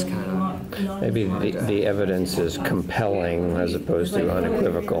again, it's kind of maybe the evidence is compelling as opposed to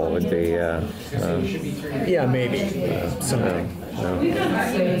unequivocal would be yeah, maybe something.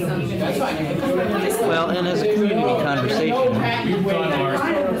 Well, and as a community conversation,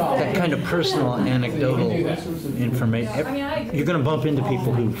 that kind of personal, anecdotal information, you're going to bump into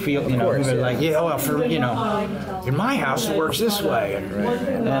people who feel, who are like, yeah, well, for, in my house it works this way,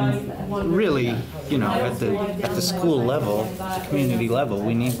 and really, at the school level, the community level,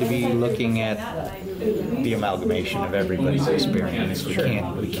 we need to be looking at the amalgamation of everybody's experience.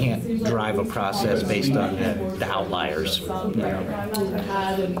 We can't drive a process based on the outliers. I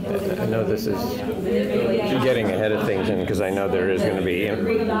know this is getting ahead of things, and because I know there is going to be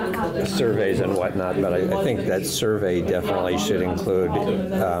surveys and whatnot, but I think that survey definitely should include,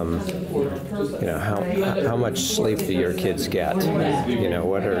 how much sleep do your kids get?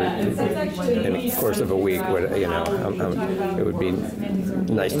 What are, in the course of a week, it would be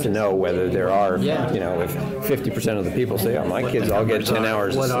nice to know whether there are, if 50% of the people say, oh, my kids all get 10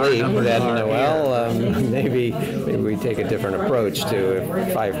 hours of sleep, then, maybe we take a different approach to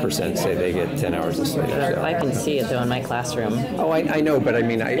if 5% say they get 10 hours of sleep. So. I can see it, though, in my classroom. Oh, I know, but I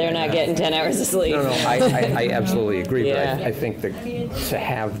mean... They're not getting 10 hours of sleep. No, I absolutely agree, Yeah. but I think that to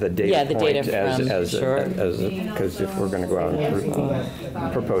have the data point because if we're going to go out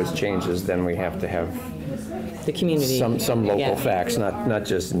and propose changes, then we have to have the community, some local facts, not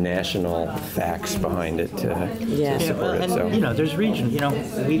just national facts behind it to support it. So. There's region.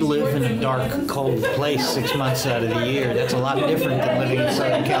 We live in a dark, cold place 6 months out of the year. That's a lot different than living in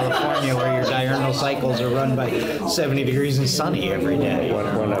Southern California, where your diurnal cycles are run by 70 degrees and sunny every day.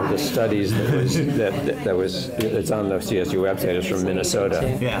 One of the studies that was it's on the CSU website is from Minnesota.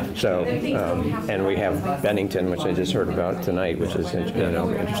 Yeah. So and we have Bennington, which I just heard about tonight, which is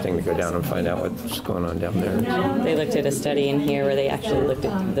interesting to go down and find out what's going on down there. They looked at a study in here where they actually looked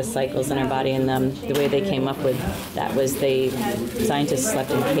at the cycles in our body, and the way they came up with that was scientists slept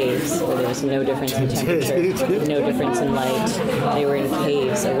in caves where there was no difference in temperature, no difference in light. They were in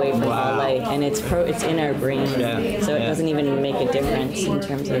caves away from all light, and it's in our brain, so it doesn't even make a difference in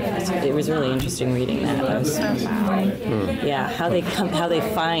terms of. It was really interesting reading that. How they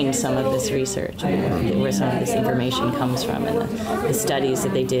find some of this research, and where some of this information comes from, and the studies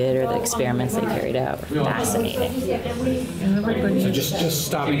that they did or the experiments they carried out. Fascinating. So just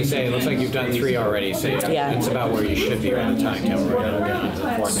stopping to say, it looks like you've done 3 already, so it's about where you should be around the time till we're going to get on to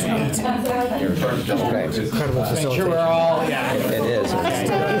the fourth name. It's incredible facilitation. Make sure we're all, it is.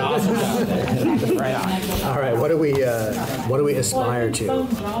 Right on. All right, what do we aspire to?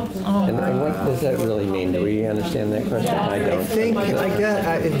 And what does that really mean? Do we understand that question? I don't. I think like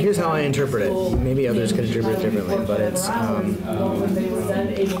that. Here's how I interpret it. Maybe others could interpret it differently, but it's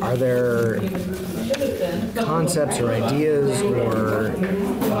are there concepts or ideas or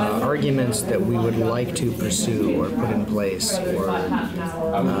arguments that we would like to pursue or put in place or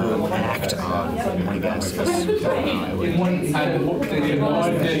act on, I guess. I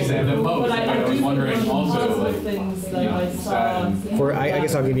was wondering also, I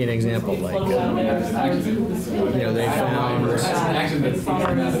guess I'll give you an example. Like, they found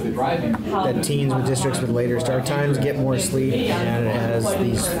that teens with districts with later start times get more sleep, and it has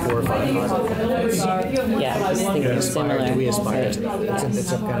these 4 or 5 positive benefits. Yeah, I was thinking similar. Do we aspire to that?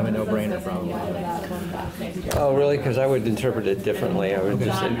 It's a kind of a no-brainer, probably. Oh, really? Because I would interpret it differently. I would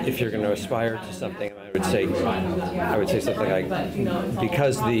just say, if you're going to aspire to something, I would say something like,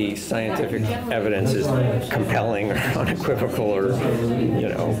 because the scientific evidence is compelling or unequivocal, or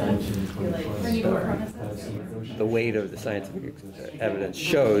the weight of the scientific evidence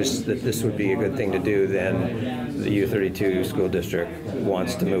shows that this would be a good thing to do, then the U32 school district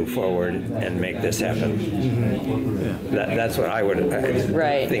wants to move forward and make this happen. That's what I would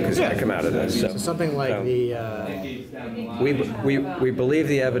think is going to come out of this. So something like we believe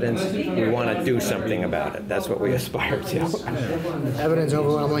the evidence, we want to do something about it. That's what we aspire to. Evidence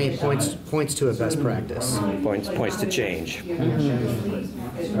overwhelmingly points to a best practice. Points to change.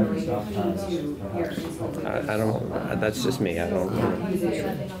 I don't, that's just me. I don't.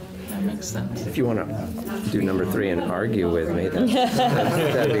 That makes sense. If you want to do number 3 and argue with me,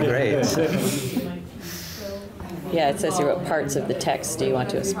 that'd be great. Yeah, it says here what parts of the text do you want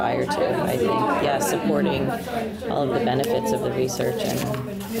to aspire to. I think, yeah, supporting all of the benefits of the research and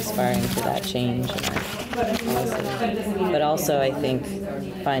aspiring to that change in our policy. But also, I think,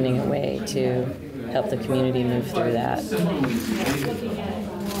 finding a way to help the community move through that.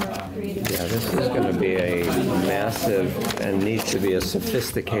 Yeah, this is going to be a massive and needs to be a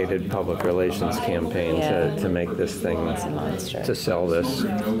sophisticated public relations campaign to make this thing, to sell this.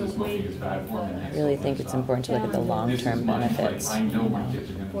 I really think it's important to look at the long-term benefits.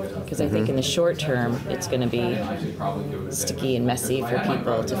 Because I think in the short term, it's going to be sticky and messy for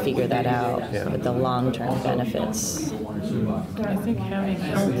people to figure that out. But the long-term benefits. I think having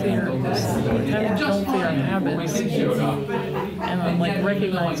healthier habits and like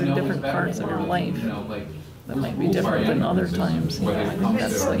recognizing different parts of your life that might be different than other times. I think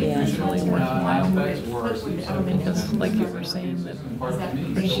that's like really worthwhile. Because like you were saying, that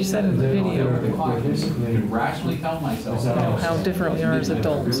she said in the video, how different we are as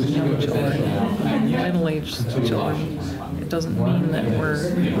adults and young children and middle-aged children. It doesn't mean that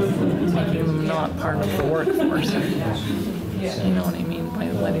we're making them not part of the workforce. You know what I mean?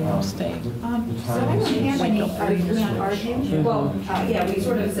 By letting them stay. Wake up early. Well, yeah, we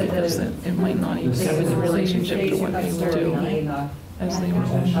sort of said because it might not even have any relationship to what they would do as they were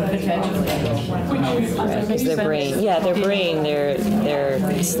Because their brain,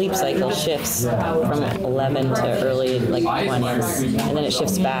 their sleep cycle shifts from 11 to early like 20s, and then it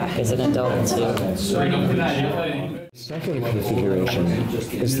shifts back as an adult too. Second configuration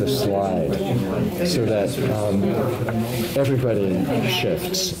is the slide, so that everybody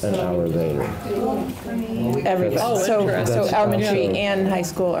shifts an hour later. Everybody. So elementary and high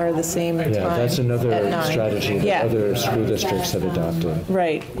school are the same time. Yeah, that's another strategy that other school districts have adopted.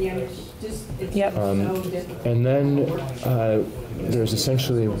 Right. Yep. And then there's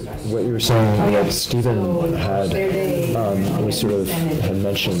essentially what you were saying, what Stephen had, we sort of had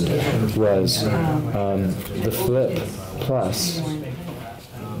mentioned, was the flip plus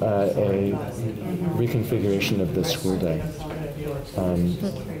a reconfiguration of the school day,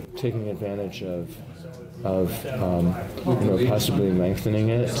 taking advantage of possibly lengthening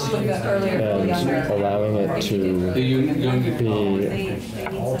it and allowing it to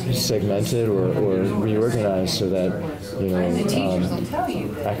be segmented or reorganized so that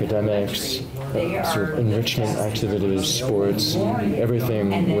academics, sort of enrichment activities, sports,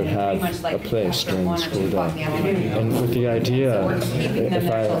 everything would have a place during the school day. And with the idea, if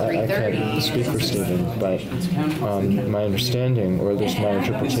I can't speak for Stephen, but my understanding, or at least my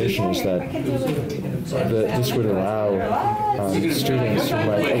interpretation, is that this would allow students who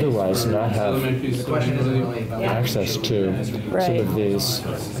might otherwise not have access to some of these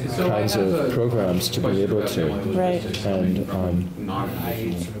kinds of programs to be able to. Right.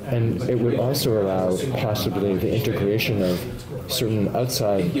 And it would also allow possibly the integration of certain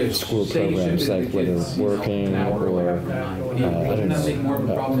outside school programs, like whether working or I don't know,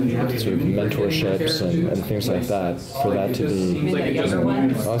 sort of mentorships and things like that, for that to be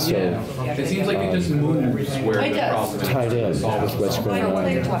also tied in with what's going on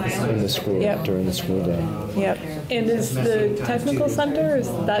in the school during the school day. Yep. And is the technical center, is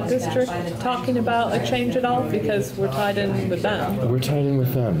that district talking about a change at all? Because we're tied in with them. We're tied in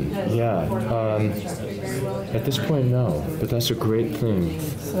with them, yeah. At this point, no, but that's a great thing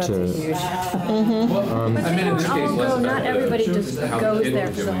to. Not everybody just goes there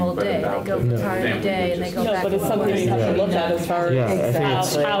for the whole day. They go part of the day and they go back. But it's something you have to look at as far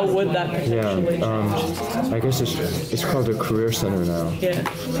as how would that potentially I guess it's called a career center now. Yeah.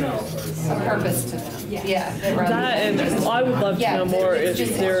 A purpose to that, and I would love to know more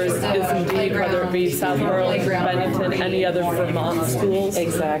if there is indeed, whether it be Southborough, Bennington, any other Vermont schools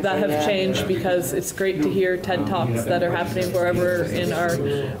that have changed, because it's great to hear TED Talks that are happening wherever in our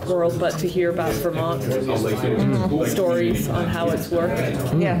world, but to hear about Vermont stories on how it's worked.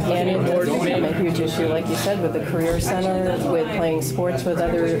 Yeah, and it's become a huge issue, like you said, with the career center, with playing sports with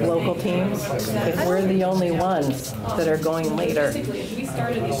other local teams. If we're the only ones that are going later,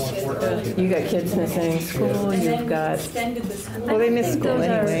 you got kids missing attending school, you've got, well, they miss school Those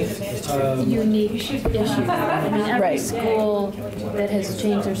anyway. are unique issues. I mean, every school that has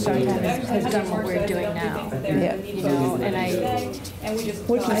changed their start time has done what we're doing now. Yeah. You know, and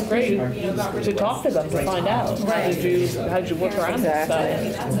Which is great to talk to them to find out. How'd you work around that stuff?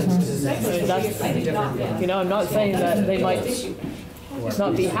 That's, you know, I'm not saying that they might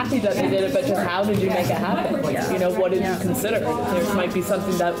not be happy that they did it, but just how did you make it happen? You know, what did you consider? There might be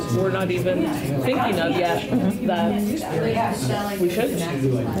something that we're not even thinking of yet that we should.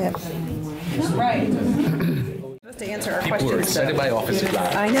 Right. To answer our People questions. are excited by office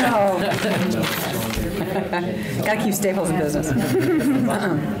supplies. I know. Gotta keep Staples in business.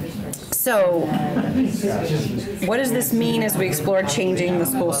 So, what does this mean as we explore changing the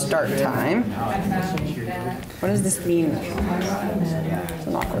school start time? What does this mean? It's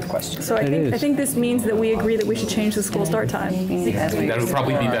an awkward question. So I think this means that we agree that we should change the school start time. That would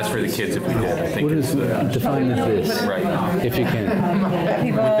probably be best for the kids if we did. I think. What is define as this? Right. If you can.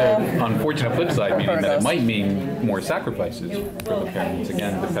 With the unfortunate flip side, meaning that it might mean more sacrifices for the parents,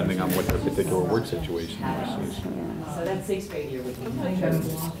 again, depending on what their particular work situation is. So that 6th grade year would be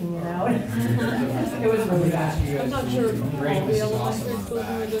walking it out. It was really bad. I'm not sure if all the elementary schools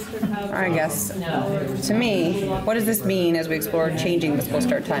in the district have. I guess, to me, what does this mean as we explore changing the school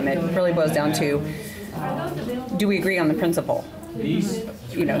start time? It really boils down to, do we agree on the principle?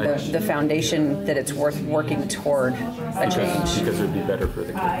 You know, the foundation that it's worth working toward a change. Because it would be better for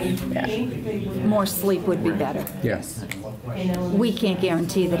the kids. Yeah. More sleep would be better. Yes. We can't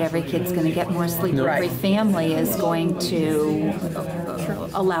guarantee that every kid's going to get more sleep. No. Every family is going to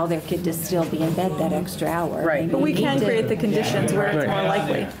allow their kid to still be in bed that extra hour. Right. But we can create the conditions where it's more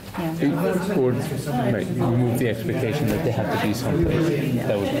likely. Or remove the expectation that they have to be someplace.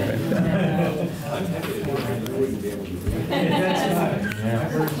 That would prevent that.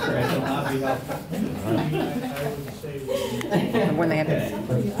 When they have to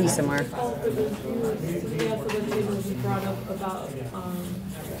be somewhere. Brought up about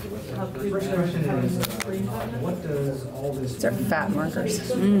how kids are having screen time. What does all this? These are fat markers.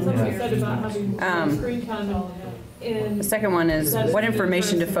 Something said about having screen time The second one is, what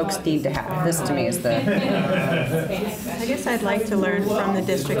information do folks need to have? This to me is the... I guess I'd like to learn from the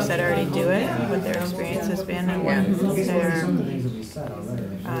districts that already do it, what their experience has been and what their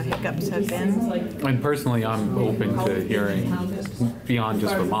hiccups have been. And personally, I'm open to hearing beyond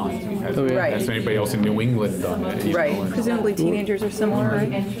just Vermont. Has anybody else in New England done it? Right. Presumably teenagers are similar,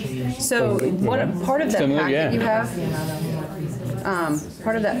 right? So, what part of that packet you have?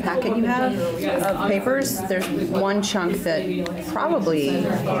 Part of that packet you have of papers, there's one chunk that probably,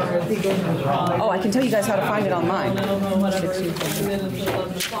 oh, I can tell you guys how to find it online. After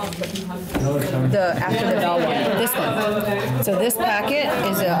the bell one, this one. So this packet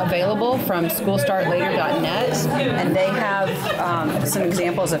is available from schoolstartlater.net, and they have some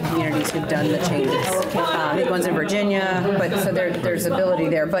examples of communities who've done the changes. I think one's in Virginia, but so there's ability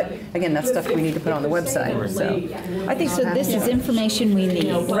there. But again, that's stuff we need to put on the website. So I think so. This is information we need.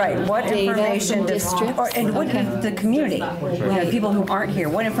 Right. What information and what the community, people who aren't here,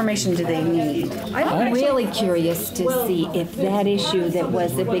 what information do they need? I'm really curious to see if that issue that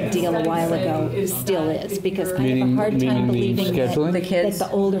was a big deal a while ago still is, because I have a hard time believing that the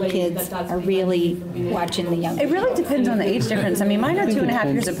older kids are really watching the younger. It really depends on the age difference. I mean, mine are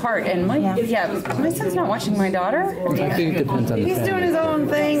 2.5 years apart, and my son's not watching my daughter. I think it depends on the He's doing his own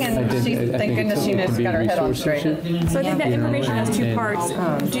thing, and thank goodness she knows got her head on straight. So I think that information has two parts.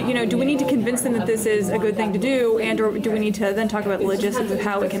 Do we need to convince them that this is a good thing to do, and or do we need to then talk about the logistics of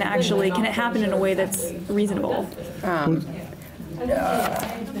how it can it happen in a way that's reasonable? I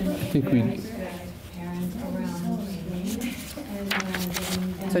think we.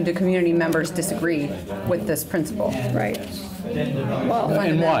 So do community members disagree with this principle? Right. Well,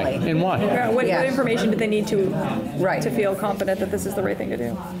 and why? And why? What information do they need to feel confident that this is the right thing to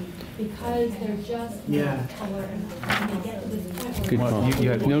do? Because they're just color. Good call.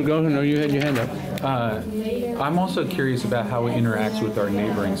 You had your hand up. I'm also curious about how it interacts with our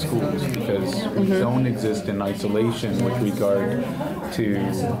neighboring schools, because we don't exist in isolation with regard to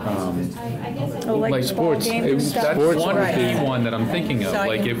like sports. That's one key one that I'm thinking of.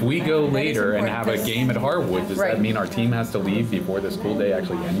 Like if we go later and have a game at Harwood, does that mean our team has to leave before the school day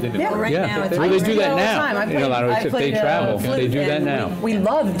actually ended? Yeah, right now. Well, they do that now. In a lot of ways, if they travel, they do that now. We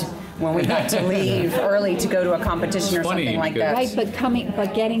loved when we got to leave early to go to a competition or something like that. Right,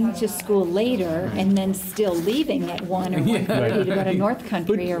 but getting to school later and then still leaving at 1 or 1:30 to go to North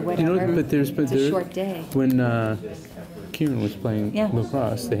Country or whatever. But there's it's a short day. When Kieran was playing Yeah.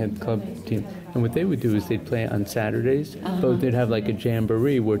 lacrosse, they had club team. And what they would do is they'd play on Saturdays, but they'd have like a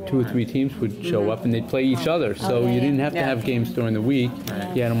jamboree where 2 or 3 teams would show up and they'd play each other. So you didn't have to have games during the week.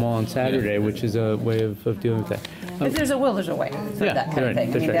 You had them all on Saturday, which is a way of dealing with that. If there's a will, there's a way for that kind of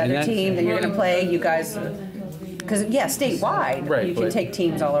thing. I mean, the other team that you're going to play, you guys, because statewide, you can take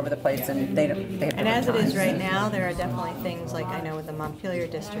teams all over the place, and they have And as it is times. right now, there are definitely things, like I know with the Montpelier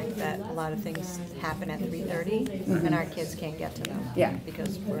district, that a lot of things happen at 3:30, and our kids can't get to them. Yeah.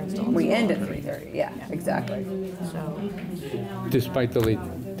 Because we're installed. We end at 3:30. Yeah, exactly. So. Despite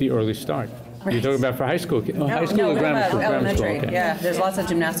the early start. You're talking about for high school, high school or grammar school? Elementary. Okay. Yeah, there's lots of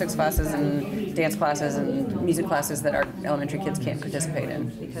gymnastics classes and dance classes and music classes that our elementary kids can't participate in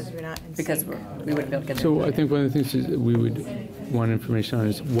because we're not. Because we wouldn't be able to get. So I think one of the things is that we would want information on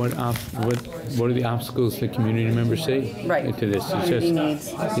is what are the obstacles that community members see to this? It's Community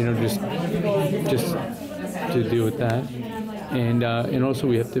needs. just to deal with that, and also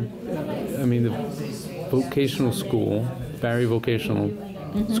we have to. I mean, the vocational school, Barry Vocational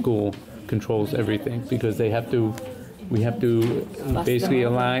School, controls everything because we have to basically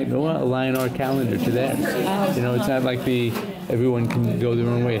align our calendar to theirs. It's not like everyone can go their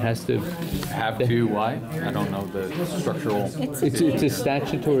own way. It has to Have to, why? I don't know the structural. It's a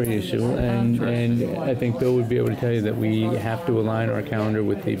statutory issue, and I think Bill would be able to tell you that we have to align our calendar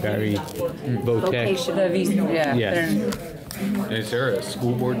with the Barry Votech. Is there a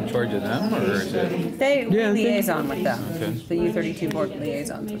school board in charge of them, or is it? They liaison with them. The U32 board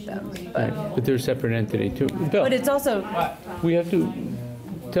liaisons with them. But they're a separate entity too. Bill, But it's also we have to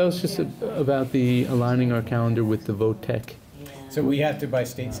tell us just about the aligning our calendar with the Votech. So we have to, by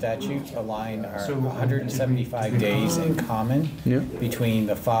state statute, align our 175 days in common between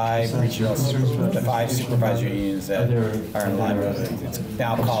the 5 supervisory unions that are in line with it. It's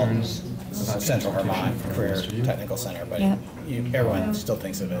now called Central Vermont Career Technical Center, but everyone still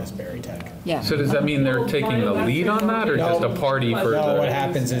thinks of it as Barry Tech. Yeah. So does that mean they're taking the lead on that, or just a party for No, the? what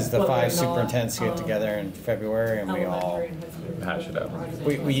happens is the 5 superintendents get together in February and we all hash it out.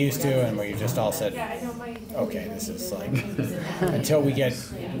 We used to, and we just all said, okay, this is like, until we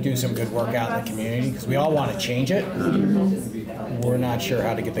do some good work out in the community, because we all want to change it. We're not sure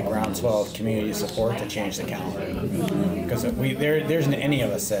how to get the groundswell of community support to change the calendar. Because there isn't any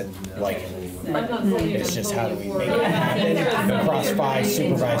of us that like it. It's just how do we make it happen across 5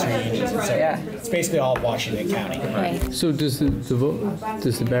 supervisory unions. And so it's basically all Washington County. So does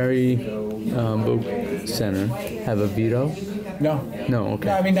the Barry Vote Center have a veto? No. No. Okay.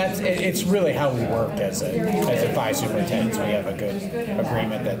 No, I mean it's really how we work as a 5 superintendents. We have a good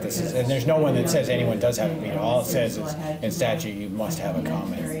agreement that this is, and there's no one that says anyone does have a veto. All it says is in statute you must have a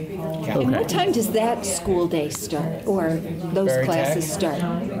comment. And what time does that school day start, or those Barry classes Tech? start?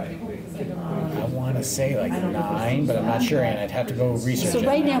 I want to say like 9, but I'm not sure, and I'd have to go research So it.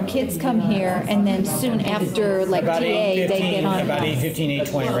 right now, kids come here, and then soon after, like About TA, they get on. About 8:15,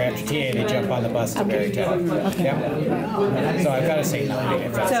 8:20, right after TA, they jump on the bus to Barry Tech. Okay. Yep. So I've got to say 9.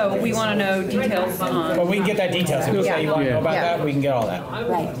 If that's So we want to know details on. But we can get that details. If you say you want to know about that, we can get all that.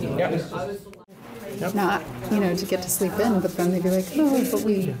 Right. Yep. Not, to get to sleep in, but then they'd be like, oh, but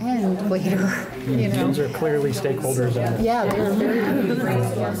we end later, Kids are clearly stakeholders in it. Yeah, they're very. I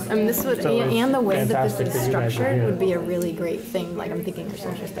mean, this would, So it's and the way that this fantastic is that you guys are structured here. would be a really great thing. Like, I'm thinking your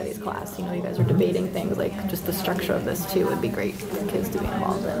social studies class, you guys are debating things, like, just the structure of this too would be great for kids to be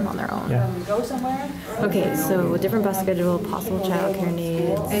involved in on their own. Go somewhere? Okay, so a different bus schedule, possible childcare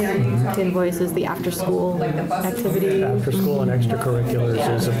needs, teen voices, the after-school activity. After school and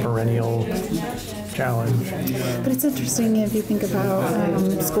extracurriculars is a perennial challenge. But it's interesting if you think about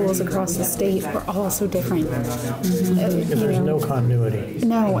schools across the state, we're all so different. If there's no continuity.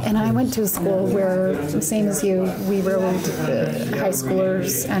 No, and I went to a school where, same as you, we rode high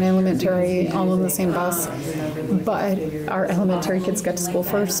schoolers and elementary all on the same bus, but our elementary kids got to school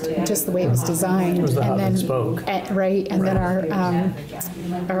first, just the way it was designed. It was the hub and then, spoke. And then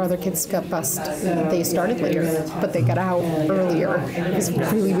our other kids got bused. They started later, but they got out earlier. It was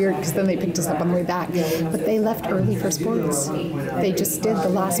really weird because then they picked us up on the way back. But they left early for sports. They just did. The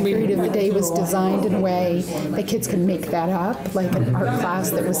last period of the day was designed in a way that kids could make that up, like an art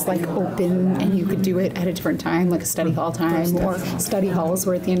class that was like open and you could do it at a different time, like a study hall time, or study halls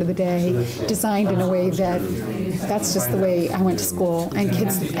were at the end of the day, designed in a way that that's just the way I went to school. And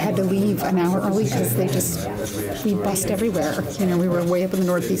kids had to leave an hour early because we bussed everywhere. We were way up in the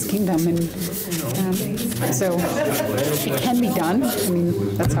Northeast Kingdom, and so it can be done. I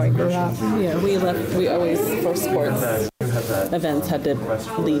mean, that's how I grew up. Yeah, we always, for sports events, had to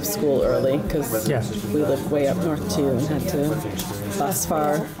leave school early because we lived way up north too and had to bus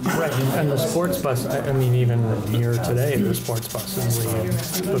far. Right, and the sports bus, I mean, even here today, the sports buses leave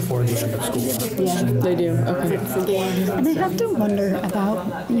before the end of school. Yeah, they do. Okay. And I have to wonder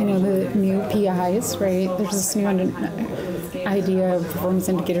about, the new PIs, right? There's this new idea of performance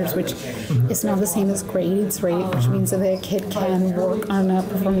indicators, which is not the same as grades, right? Which means that a kid can work on a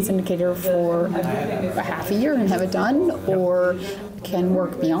performance indicator for a half a year and have it done, or can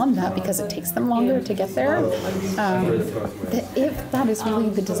work beyond that because it takes them longer to get there. If that is really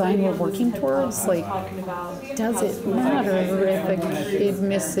the design we're working towards, does it matter if a kid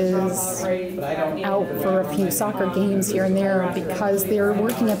misses out for a few soccer games here and there because they're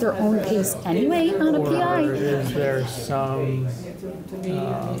working at their own pace anyway on a PI? Or is there some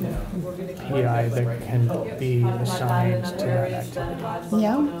PI that can be assigned to that activity?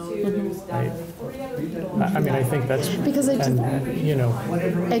 Yeah. Right. I mean, I think that's because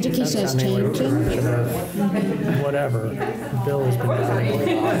education is changing. Whatever. Bill has been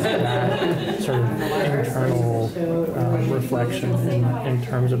doing that sort of internal reflection in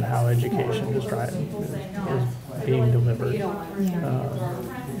terms of how education is being delivered.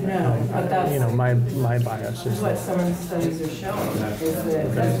 My bias is that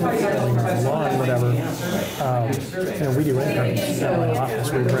law and whatever. We do interns at my office.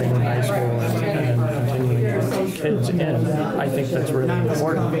 We bring high school and continuing kids in. I think that's really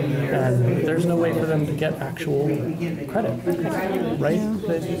important. And there's no way for them to get actual credit, right?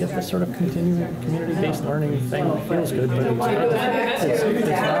 You get this sort of community-based learning thing that feels good, but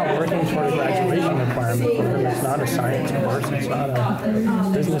it's not working toward a graduation requirement for them. It's not a science course. It's not a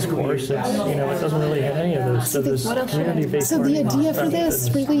business course. It's, it doesn't really have any of those. So this community-based So the learning idea for this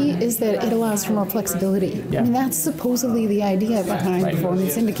really is that it allows for more flexibility. Yeah. I mean, that's supposedly the idea behind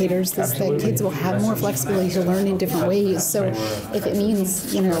performance indicators, is that kids will have more flexibility to learn in different ways. So if it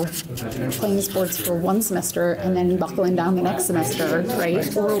means, playing sports for one semester and then buckling down the next semester,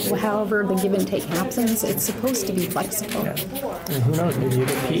 right? Or however the give and take happens, it's supposed to be flexible. Yeah. And who knows, maybe you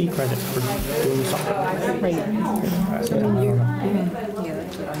get PE credit for doing soccer. Right. So you're,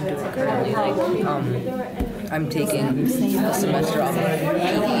 I'm taking a semester off of I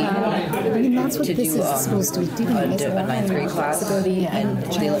mean, that's what to this do is supposed to be doing. a 9th grade class, and they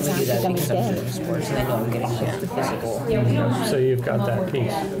let me do that because I'm doing sports and I know I'm getting the physical. So you've got that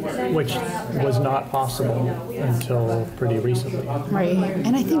piece, which was not possible until pretty recently. Right,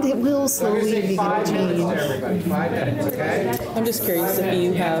 and I think it will slowly begin to change. I'm just curious if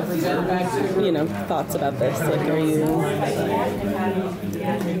you have, thoughts about this. Are you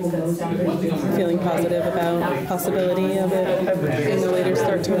feeling positive about possibility of it in the later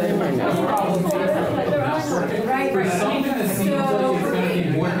start time or no?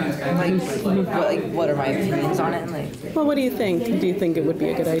 What are my opinions on it? Well, what do you think? Do you think it would be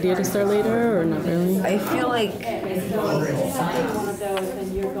a good idea to start later or not really? I feel like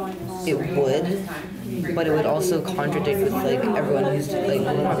it would, but it would also contradict with everyone who's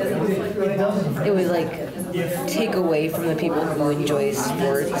it would take away from the people who enjoy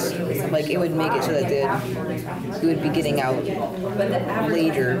sports. It would make it so that we would be getting out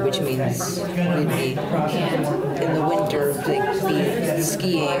later, which means we'd be in the winter, be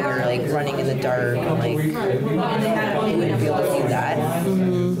skiing or running in the dark, and we wouldn't be able to do that.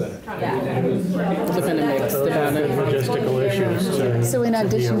 So kind of mixed about it. Logistical issues. So in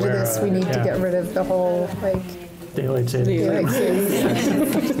addition to this, we need to get rid of the whole daylight savings.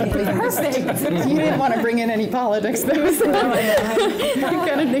 Perfect. You didn't want to bring in any politics, though. So you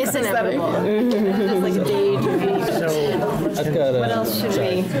kind of nixed that. That's like a daydream. I've got what else should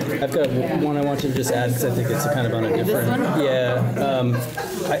we? I've got one I want to just add because I think it's kind of on a different. This one? Yeah.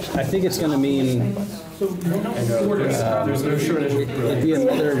 I think it's going to mean. It'd be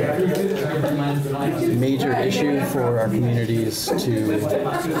another major issue for our communities to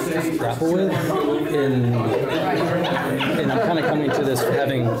grapple with. And I'm kind of coming to this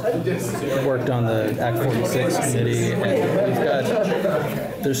having worked on the Act 46 committee, and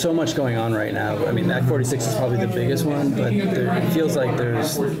there's so much going on right now. I mean, Act 46 is probably the biggest one, but it feels like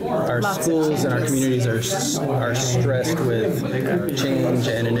our schools and our communities are stressed with change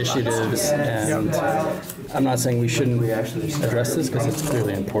and initiatives, and I'm not saying we shouldn't address this because it's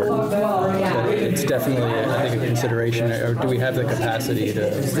clearly important, but it's definitely, I think, a consideration. Or do we have the capacity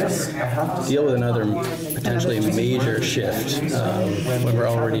to deal with another potentially major shift when we're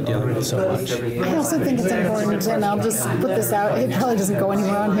already dealing with so much? I also think it's important, and I'll just put this out, it probably doesn't go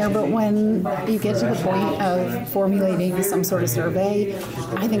anywhere on here, but when you get to the point of formulating some sort of survey,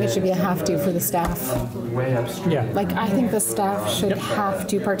 I think it should be a have-to for the staff. Yeah. I think the staff should have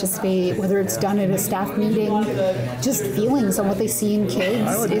to participate, whether it's done at a staff meeting reading, just feelings on what they see in kids.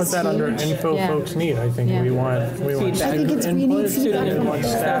 I would put that under info folks need. I think we want I think we need feedback from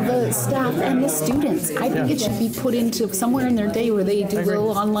the staff and the students. I think it should be put into somewhere in their day where they do a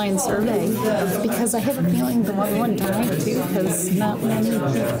little online survey, because I have a feeling the one time too, because not many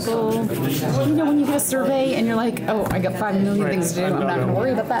people, you know, when you get a survey and you're like, oh, I got 5 million things to do, I'm not going to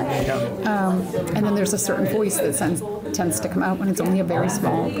worry about that. And then there's a certain voice that tends to come out when it's only a very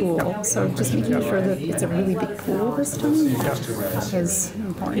small pool. So just making sure that it's a really big pool this time is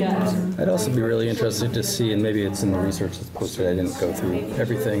important. I'd also be really interested to see, and maybe it's in the research that's posted, I didn't go through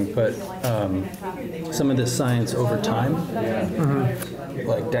everything, but some of this science over time,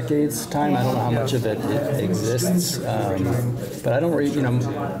 like decades time. I don't know how much of it exists, but I don't really, you know,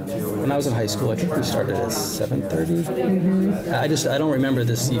 when I was in high school, I think we started at 7:30. I don't remember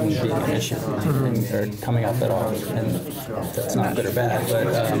this even being an issue or coming up at all, and that's not good or bad, but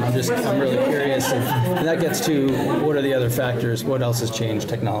I'm really curious, and that gets to what are the other factors, what else has changed,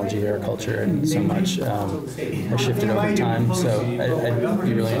 technology, our culture, and so much has shifted over time, so I'd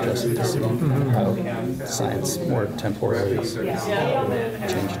be really interested to see how science more temporally changed.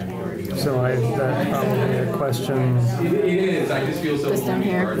 So that's probably a question. Just down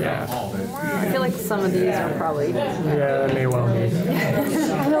here? Yeah. I feel like some of these are probably. Yeah, that may well be.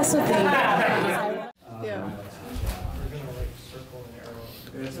 I also think. Yeah.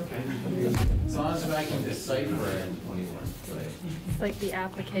 As long as I can decipher it. It's like the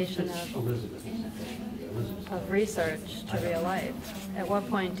application of research to real life. At what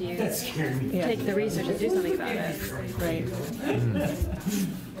point do you take the research and do something about it? Right.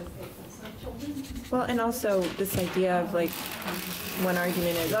 Well, and also this idea of like, one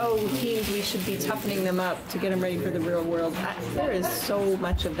argument is, oh, teens, we should be toughening them up to get them ready for the real world. There is so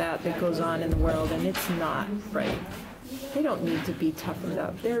much of that goes on in the world, and it's not right. They don't need to be toughened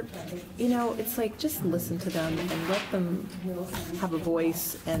up. They're, you know, it's like, just listen to them and let them have a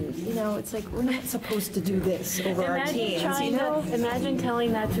voice. And, you know, it's like, we're not supposed to do this over our teens, you know? Imagine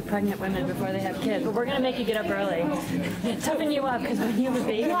telling that to pregnant women before they have kids. But we're going to make you get up early. Toughen you up, because when you have a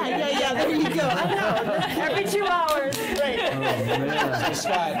baby. Yeah, there you go. I know. Every 2 hours. Right. So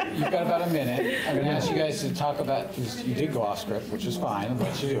Scott, you've got about a minute. I'm going to ask you guys to talk about, you did go off script, which is fine. I'll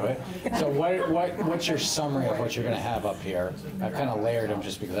let you do it. So what's your summary of what you're going to have up here? I've kind of layered them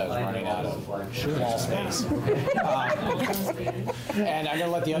just because I was running out of wall space. And I'm going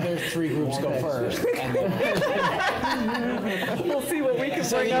to let the other 3 groups go first. And we'll see what we can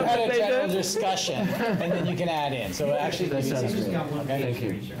so bring you up had that a they general did. discussion, and then you can add in. So actually, that sounds great. Okay? Thank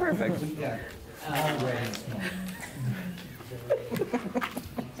you. Perfect.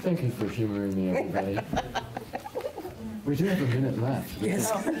 Thank you for humoring me, everybody. We do have a minute left.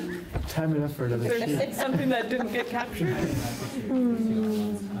 Yes. Time enough for another sheet. It's something that didn't get captured.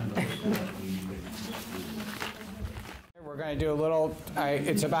 We're going to do a little,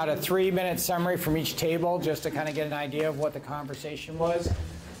 it's about a 3-minute summary from each table, just to kind of get an idea of what the conversation was.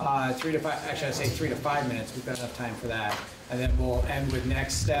 3 to 5, actually I say 3 to 5 minutes, we've got enough time for that. And then we'll end with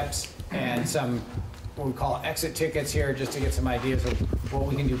next steps and some, what we call exit tickets here, just to get some ideas of what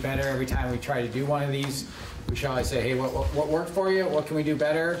we can do better every time we try to do one of these. We should always say, hey, what worked for you? What can we do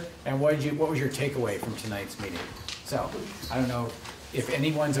better? And what was your takeaway from tonight's meeting? So I don't know if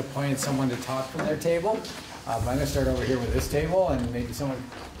anyone's appointed someone to talk from their table. But I'm going to start over here with this table, and maybe someone.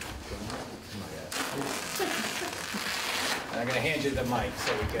 And I'm going to hand you the mic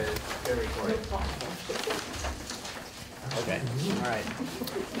so we get it recorded. Okay. All right.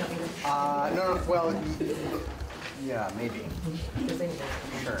 No. Well, yeah, maybe.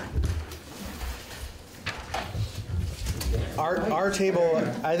 Sure. Our table,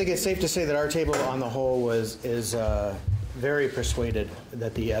 I think it's safe to say that our table on the whole is very persuaded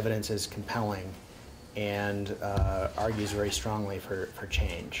that the evidence is compelling and argues very strongly for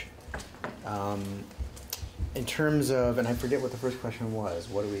change. In terms of, and I forget what the first question was,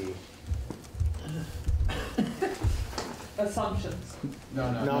 what do we... Assumptions. No.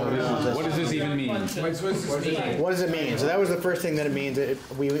 What does this even mean? What does it mean? So that was the first thing that it means.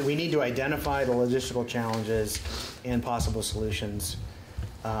 We need to identify the logistical challenges and possible solutions.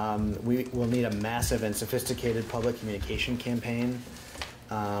 We will need a massive and sophisticated public communication campaign,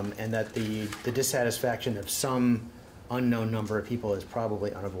 and that the dissatisfaction of some unknown number of people is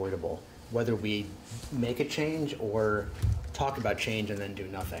probably unavoidable, whether we make a change or talk about change and then do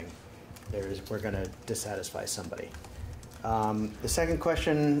nothing. We're going to dissatisfy somebody. The second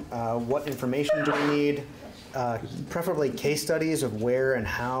question, what information do we need? Preferably case studies of where and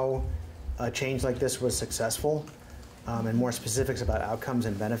how a change like this was successful, and more specifics about outcomes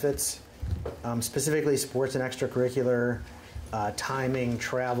and benefits. Specifically sports and extracurricular, timing,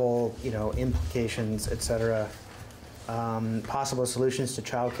 travel, implications, etc. Possible solutions to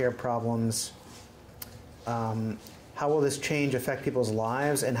childcare problems. How will this change affect people's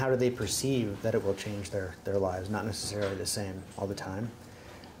lives, and how do they perceive that it will change their lives? Not necessarily the same all the time.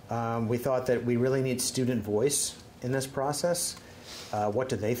 We thought that we really need student voice in this process. What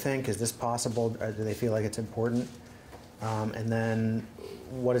do they think? Is this possible? Or do they feel like it's important? And then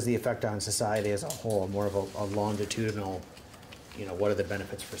what is the effect on society as a whole? More of a longitudinal, what are the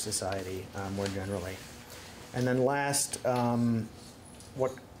benefits for society more generally? And then last,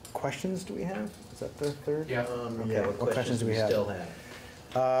 what questions do we have? Is that the third? Yeah. Okay. What questions do we have? Still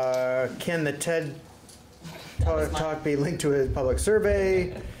have. Can the TED talk be linked to a public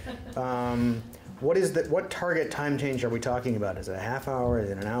survey? What target time change are we talking about? Is it a half hour? Is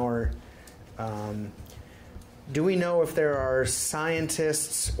it an hour? Do we know if there are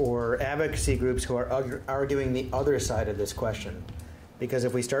scientists or advocacy groups who are arguing the other side of this question? Because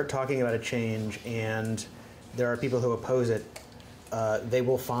if we start talking about a change and there are people who oppose it, they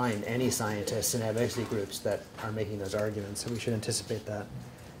will find any scientists and advocacy groups that are making those arguments, so we should anticipate that.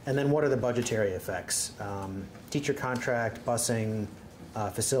 And then what are the budgetary effects? Teacher contract, busing,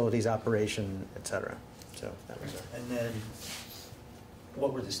 facilities operation, etc. So that was it. And then,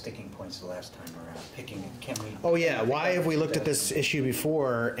 what were the sticking points the last time around? Can we? Oh yeah, why have we looked at this issue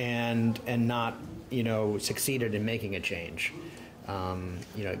before and not succeeded in making a change?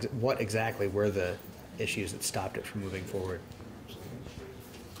 What exactly were the issues that stopped it from moving forward?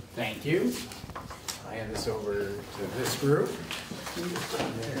 Thank you. I hand this over to this group.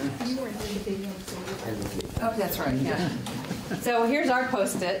 Oh, that's right, yeah. So here's our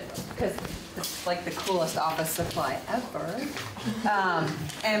Post-it, because it's like the coolest office supply ever.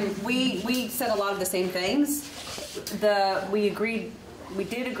 And we said a lot of the same things. We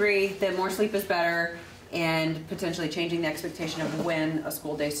did agree that more sleep is better, and potentially changing the expectation of when a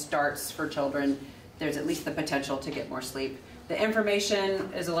school day starts for children. There's at least the potential to get more sleep. The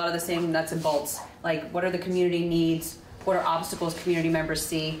information is a lot of the same nuts and bolts, like what are the community needs, what are obstacles community members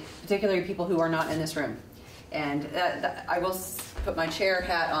see, particularly people who are not in this room. And I will put my chair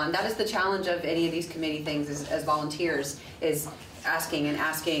hat on. That is the challenge of any of these committee things as volunteers, is asking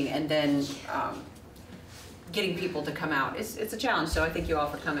and then getting people to come out. It's a challenge, so I thank you all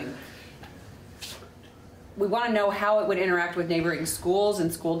for coming. We want to know how it would interact with neighboring schools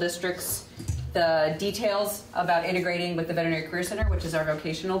and school districts, the details about integrating with the Veterinary Career Center, which is our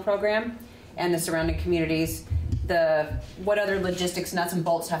vocational program, and the surrounding communities, what other logistics, nuts and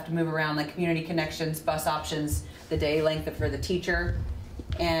bolts have to move around, like community connections, bus options, the day length for the teacher.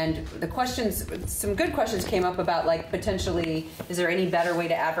 And the questions, some good questions came up about, like, potentially, is there any better way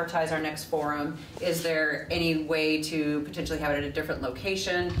to advertise our next forum? Is there any way to potentially have it at a different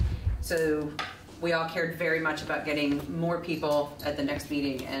location? So we all cared very much about getting more people at the next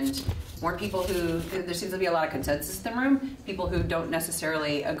meeting, and more people there seems to be a lot of consensus in the room, people who don't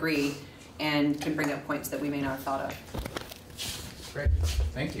necessarily agree and can bring up points that we may not have thought of. Great,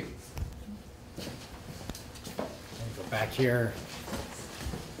 thank you. Go back here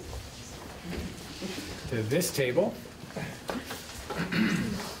to this table.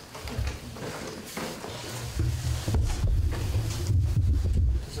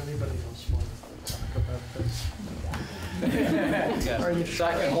 Does anybody else want to talk about this? So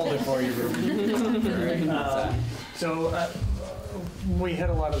I can hold it for you, Ruben. We hit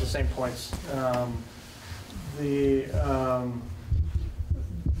a lot of the same points.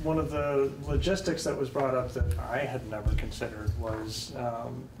 One of the logistics that was brought up that I had never considered was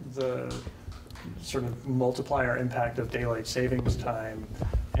the sort of multiplier impact of daylight savings time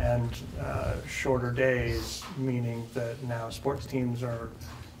and shorter days, meaning that now sports teams are,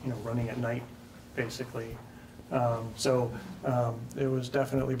 running at night, basically. It was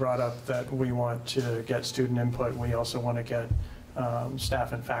definitely brought up that we want to get student input. We also want to get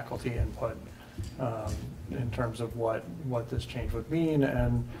staff and faculty input in terms of what this change would mean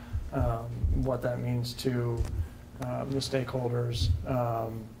and what that means to the stakeholders.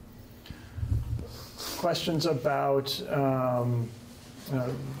 Questions about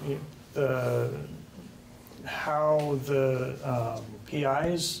how the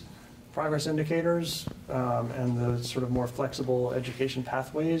PIs, progress indicators, and the sort of more flexible education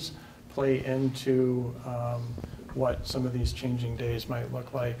pathways play into what some of these changing days might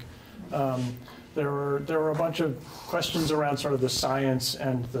look like. There were a bunch of questions around sort of the science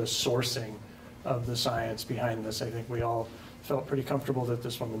and the sourcing of the science behind this. I think we all felt pretty comfortable that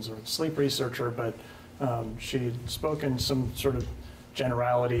this woman's a sleep researcher, but she'd spoken some sort of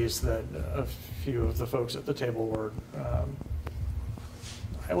generalities that a few of the folks at the table were,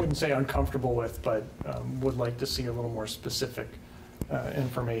 I wouldn't say uncomfortable with, but would like to see a little more specific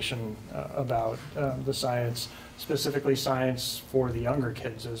information about the science, specifically science for the younger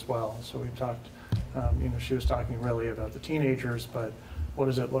kids as well. So we've talked, she was talking really about the teenagers, but what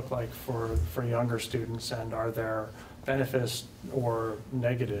does it look like for younger students, and are there benefits or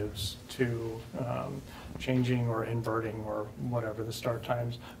negatives to changing or inverting or whatever the start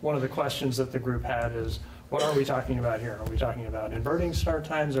times? One of the questions that the group had is, what are we talking about here? Are we talking about inverting start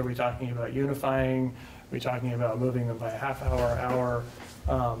times? Are we talking about unifying? Are we talking about moving them by a half hour,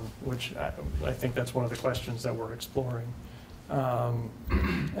 which I think that's one of the questions that we're exploring.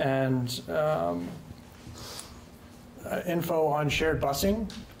 Info on shared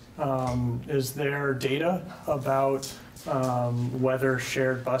busing. Is there data about whether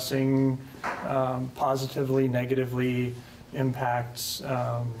shared busing positively, negatively impacts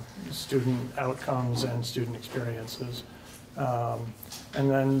student outcomes and student experiences? And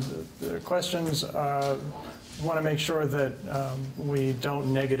then the questions want to make sure that we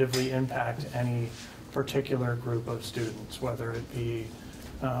don't negatively impact any particular group of students, whether it be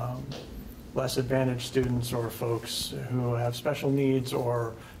less advantaged students or folks who have special needs,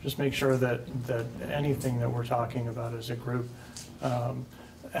 or just make sure that anything that we're talking about as a group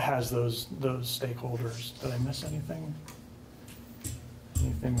has those stakeholders. Did I miss anything?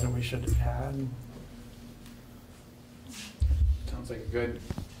 Anything that we should add? Sounds like a good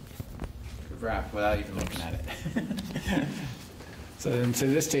wrap without even looking at it. So then to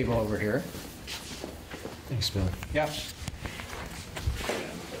this table over here. Thanks, Bill. Yep.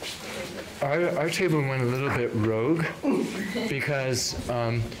 Our table went a little bit rogue because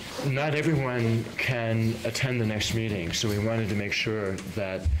not everyone can attend the next meeting, so we wanted to make sure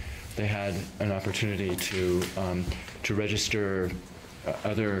that they had an opportunity to register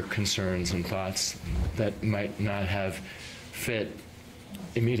other concerns and thoughts that might not have fit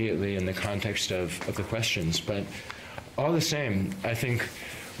immediately in the context of the questions. But all the same, I think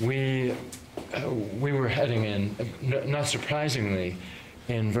we were heading in, not surprisingly,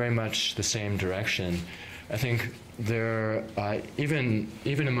 in very much the same direction. I think there,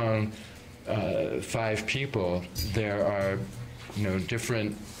 even among 5 people, there are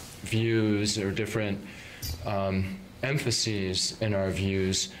different views or different emphases in our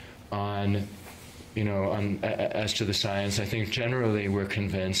views on as to the science. I think generally we're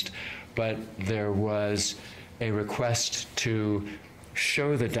convinced, but there was a request to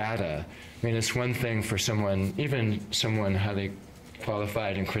show the data. I mean, it's one thing for someone, even someone highly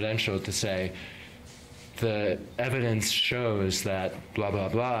qualified and credentialed, to say the evidence shows that blah, blah,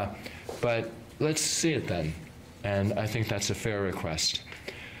 blah, but let's see it then. And I think that's a fair request.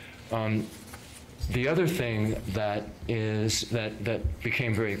 The other thing that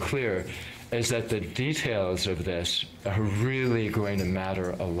became very clear is that the details of this are really going to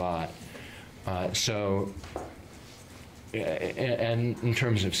matter a lot. And in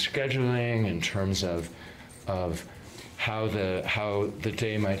terms of scheduling, in terms of how the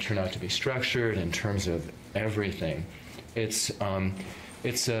day might turn out to be structured, in terms of everything, it's a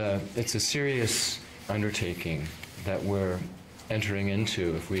serious undertaking that we're entering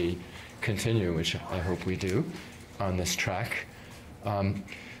into if we continue, which I hope we do, on this track.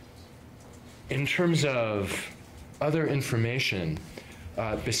 In terms of other information,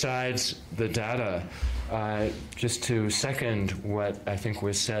 besides the data, just to second what I think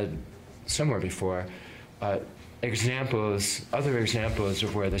was said somewhere before, other examples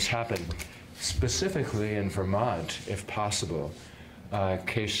of where this happened, specifically in Vermont, if possible,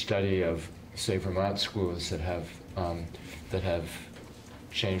 case study of, say, Vermont schools that have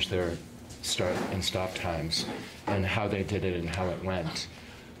changed their start and stop times, and how they did it and how it went.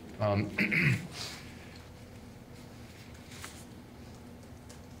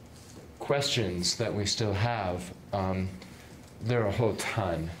 Questions that we still have, there are a whole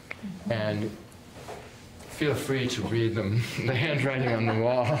ton, and feel free to read them, the handwriting on the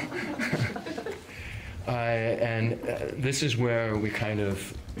wall. This is where we kind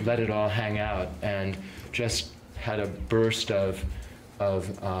of let it all hang out and just had a burst of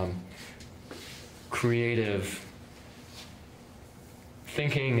creative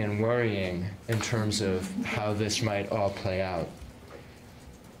thinking and worrying in terms of how this might all play out.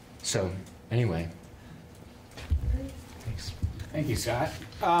 So, anyway. Thanks. Thank you, Scott.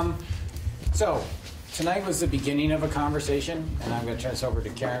 So, tonight was the beginning of a conversation, and I'm going to turn this over to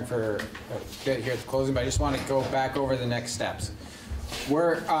Karen for a bit here at the closing, but I just want to go back over the next steps.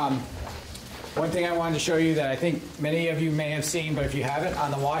 One thing I wanted to show you that I think many of you may have seen, but if you haven't,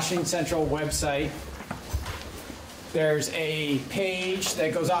 on the Washington Central website, there's a page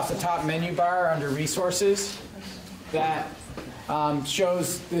that goes off the top menu bar under resources that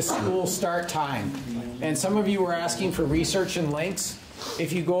shows the school start time. And some of you were asking for research and links.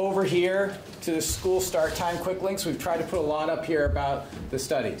 If you go over here to the school start time quick links, we've tried to put a lot up here about the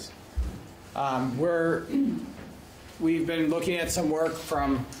studies. We've been looking at some work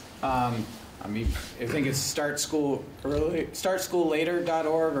from, I think it's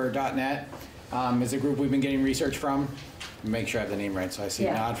startschoollater.org or .net is a group we've been getting research from. Make sure I have the name right, so I see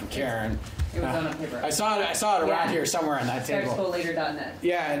a nod from Karen. It was on a paper. I saw it around here somewhere on that table. Startschoollater.net.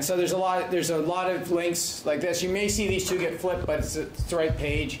 Yeah, and so there's a lot of links like this. You may see these two get flipped, but it's the right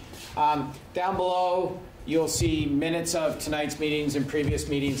page. Down below, you'll see minutes of tonight's meetings and previous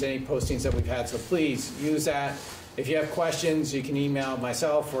meetings, any postings that we've had. So please use that. If you have questions, you can email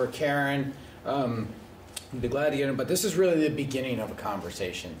myself or Karen. I'd be glad to get them. But this is really the beginning of a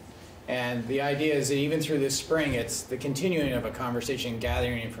conversation. And the idea is that even through this spring, it's the continuing of a conversation,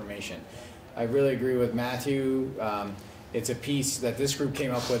 gathering information. I really agree with Matthew. It's a piece that this group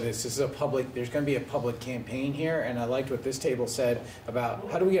came up with. This is a public, there's going to be a public campaign here, and I liked what this table said about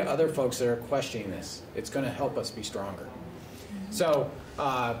how do we get other folks that are questioning this. It's going to help us be stronger. So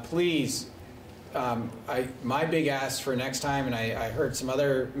please, my big ask for next time, and I heard some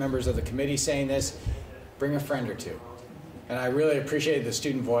other members of the committee saying this, bring a friend or two. And I really appreciated the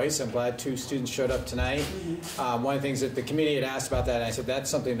student voice. I'm glad 2 students showed up tonight. One of the things that the committee had asked about that, and I said that's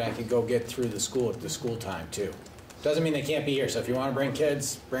something that I could go get through the school at the school time too. Doesn't mean they can't be here, so if you want to bring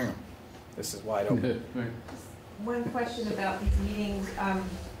kids, bring them. This is wide open. One question about these meetings.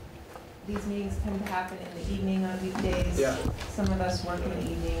 These meetings tend to happen in the evening on weekdays. Yeah. Some of us work in the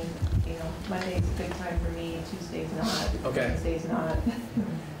evening. You know, Monday's a good time for me, Tuesday's not, Wednesday's not.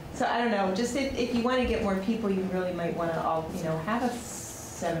 So I don't know, just if you want to get more people, you really might want to all, have a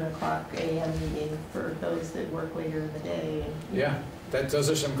 7 o'clock a.m. meeting for those that work later in the day. And, yeah, those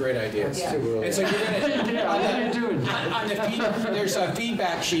are some great ideas. Yeah. It's like you're gonna, there's a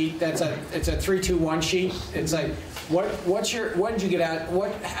feedback sheet it's a 3-2-1 sheet. It's like, what did you get at?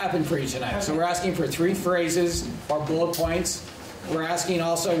 What happened for you tonight? So we're asking for 3 phrases or bullet points. We're asking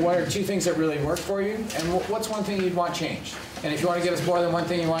also, what are 2 things that really work for you, and what's one thing you'd want changed? And if you want to give us more than one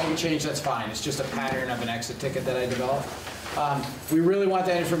thing you want to change, that's fine. It's just a pattern of an exit ticket that I developed. We really want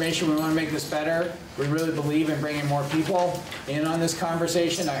that information. We want to make this better. We really believe in bringing more people in on this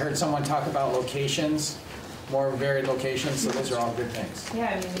conversation. I heard someone talk about locations, more varied locations, so those are all good things.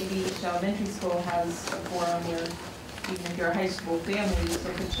 Yeah, maybe each elementary school has a forum where even if you're a high school family, you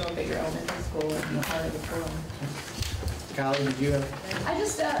still could show up at your elementary school and be part of the forum. Callie, did you have? I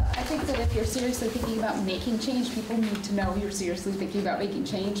think that if you're seriously thinking about making change, people need to know you're seriously thinking about making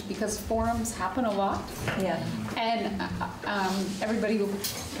change because forums happen a lot. Yeah. And everybody will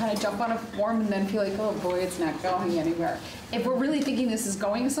kind of jump on a forum and then feel like, oh boy, it's not going anywhere. If we're really thinking this is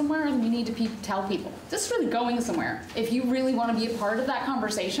going somewhere, then we need to tell people, this is really going somewhere. If you really want to be a part of that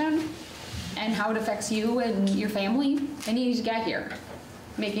conversation and how it affects you and your family, then you need to get here.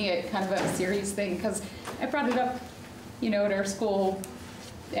 Making it kind of a serious thing, because I brought it up at our school,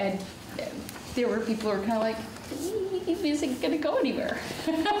 and there were people who were kind of like, it isn't going to go anywhere.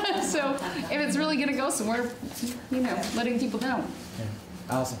 So if it's really going to go somewhere, letting people know. Yeah.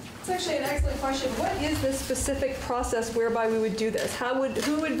 Allison. It's actually an excellent question. What is the specific process whereby we would do this?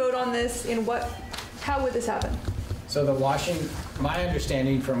 Who would vote on this, and how would this happen? So my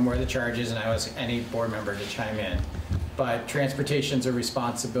understanding from where the charge is, and I was any board member to chime in, but transportation's a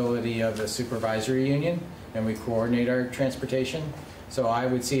responsibility of the supervisory union, and we coordinate our transportation. So I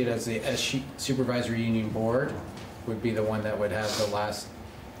would see it as the supervisory union board would be the one that would have the last.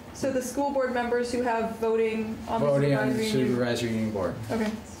 So the school board members who have voting on the supervisory union board. Okay.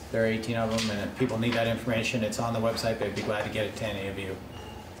 There are 18 of them, and if people need that information, it's on the website. They'd be glad to get it to any of you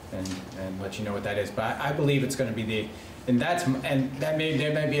and let you know what that is. But I believe it's going to be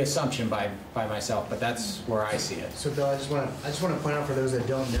there may be assumption by myself, but that's where I see it. So Bill, I just want to point out for those that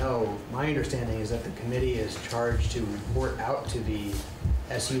don't know, my understanding is that the committee is charged to report out to the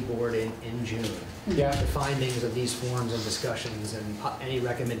SU board in June. Yeah. The findings of these forums and discussions and any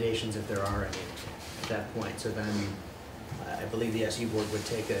recommendations if there are any at that point. So then I believe the SU board would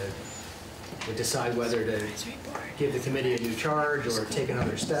decide whether to give the committee a new charge or take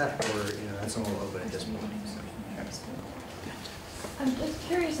another step, or that's all open at this point. So. I'm just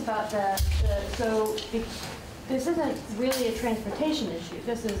curious about that. So this isn't really a transportation issue.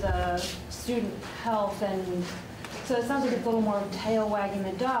 This is a student health, and so it sounds like it's a little more tail wagging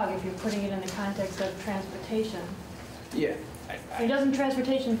the dog if you're putting it in the context of transportation. Yeah. Doesn't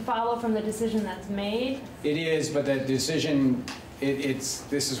transportation follow from the decision that's made? It is, but the decision, this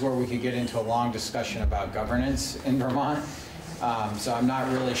is where we could get into a long discussion about governance in Vermont. So I'm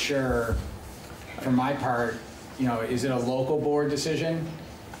not really sure, for my part, you know, is it a local board decision?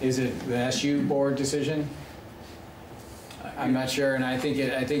 Is it the SU board decision? I'm not sure, and and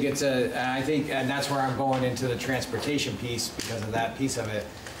that's where I'm going into the transportation piece because of that piece of it.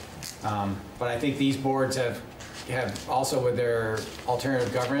 But I think these boards have also, with their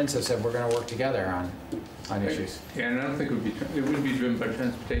alternative governance, have said we're going to work together on issues. Yeah, and I don't think it wouldn't be driven by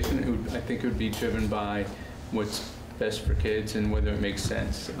transportation. I think it would be driven by what's best for kids and whether it makes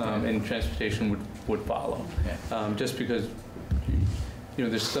sense, and transportation would follow. Yeah. Just because, you know,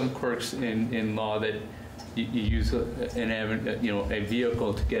 there's some quirks in law that you use a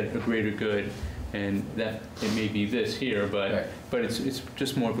vehicle to get a greater good, and that it may be this here, but it's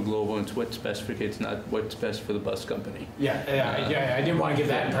just more of a global. It's what's best for kids, not what's best for the bus company. Yeah. I didn't want to give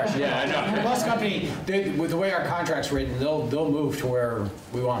that impression. Yeah, I know. The bus company, with the way our contract's written, they'll move to where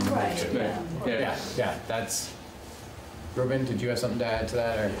we want them to move to. Yeah. That's. Ruben, did you have something to add to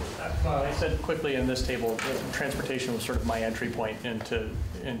that? Or? Well, I said quickly in this table, transportation was sort of my entry point into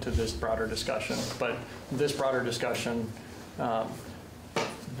this broader discussion. But this broader discussion, a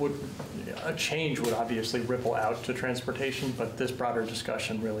change would obviously ripple out to transportation, but this broader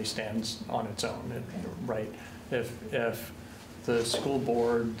discussion really stands on its own, right? If the school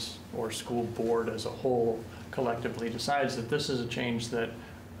boards or school board as a whole collectively decides that this is a change that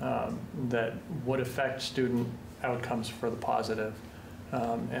would affect student outcomes for the positive,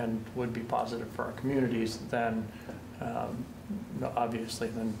 and would be positive for our communities, then obviously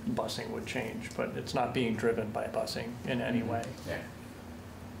then busing would change, but it's not being driven by busing in any way.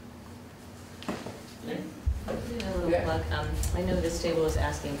 A little plug. I know this table is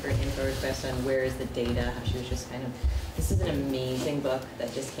asking for an info request on where is the data. She was just this is an amazing book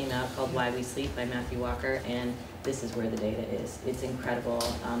that just came out called Why We Sleep by Matthew Walker, and this is where the data is. It's incredible.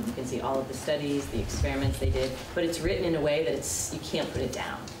 You can see all of the studies, the experiments they did, but it's written in a way that you can't put it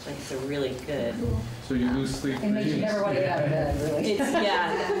down. Like, it's a really good. So you lose sleep. It makes you never want to get out of bed, really.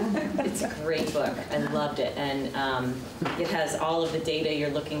 It's a great book. I loved it, and it has all of the data you're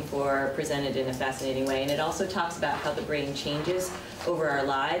looking for presented in a fascinating way, and it also talks about how the brain changes over our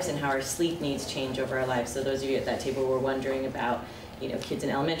lives and how our sleep needs change over our lives. So those of you at that table were wondering about, you know, kids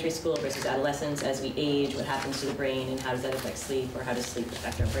in elementary school versus adolescents as we age, what happens to the brain and how does that affect sleep, or how does sleep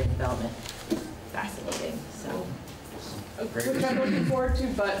affect our brain development. Fascinating. So, which I'm looking forward to,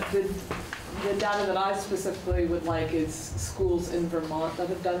 but the data that I specifically would like is schools in Vermont that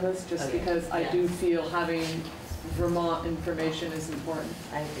have done this, just because I do feel having Vermont information is important.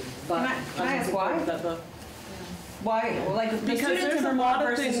 I agree. But can I ask why? Why, like, the students in Vermont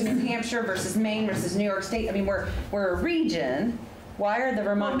versus New Hampshire versus Maine versus New York State, I mean, we're a region. Why are the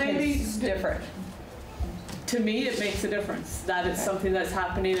Vermont kids different? To me, it makes a difference that it's something that's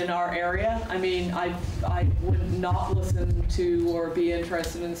happening in our area. I mean, I would not listen to or be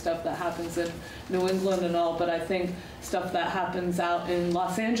interested in stuff that happens in New England and all, but I think stuff that happens out in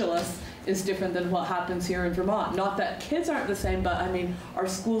Los Angeles is different than what happens here in Vermont. Not that kids aren't the same, but I mean, our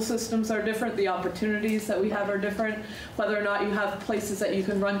school systems are different, the opportunities that we have are different, whether or not you have places that you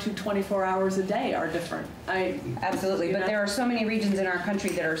can run to 24 hours a day are different. Absolutely, but there are so many regions in our country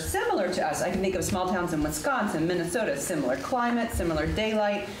that are similar to us. I can think of small towns in Wisconsin, Minnesota, similar climate, similar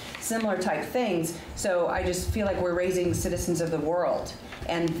daylight, similar type things. So I just feel like we're raising citizens of the world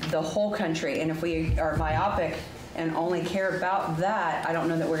and the whole country, and if we are myopic and only care about that, I don't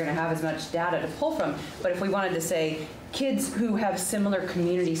know that we're going to have as much data to pull from. But if we wanted to say kids who have similar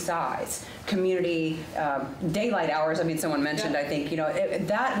community size, community daylight hours, I mean, someone mentioned, I think, you know,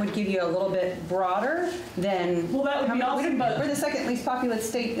 that would give you a little bit broader than. Well, that would be awesome, but we're the second least populous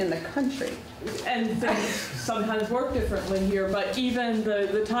state in the country. And things sometimes work differently here, but even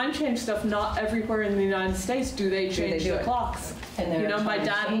the time change stuff, not everywhere in the United States do they change the clocks. And you know, my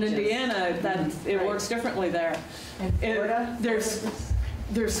dad in Indiana, it works differently there. In Florida?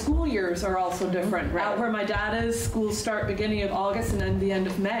 Their school years are also different. Out where my dad is, schools start beginning of August and then the end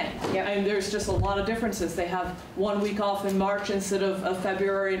of May. And there's just a lot of differences. They have 1 week off in March instead of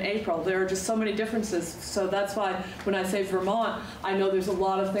February and April. There are just so many differences. So that's why when I say Vermont, I know there's a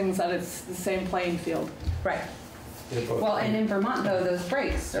lot of things that it's the same playing field. Right. Well, and in Vermont, though, those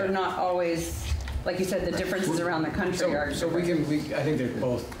breaks are not always, like you said, the differences around the country are. So I think there's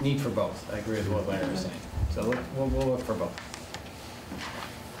both, need for both. I agree with what Larry was saying. So we'll look for both.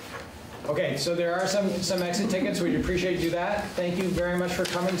 Okay, so there are some exit tickets. We'd appreciate you do that. Thank you very much for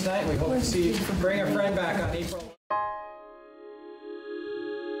coming tonight. We hope to see you. Bring a friend back on April.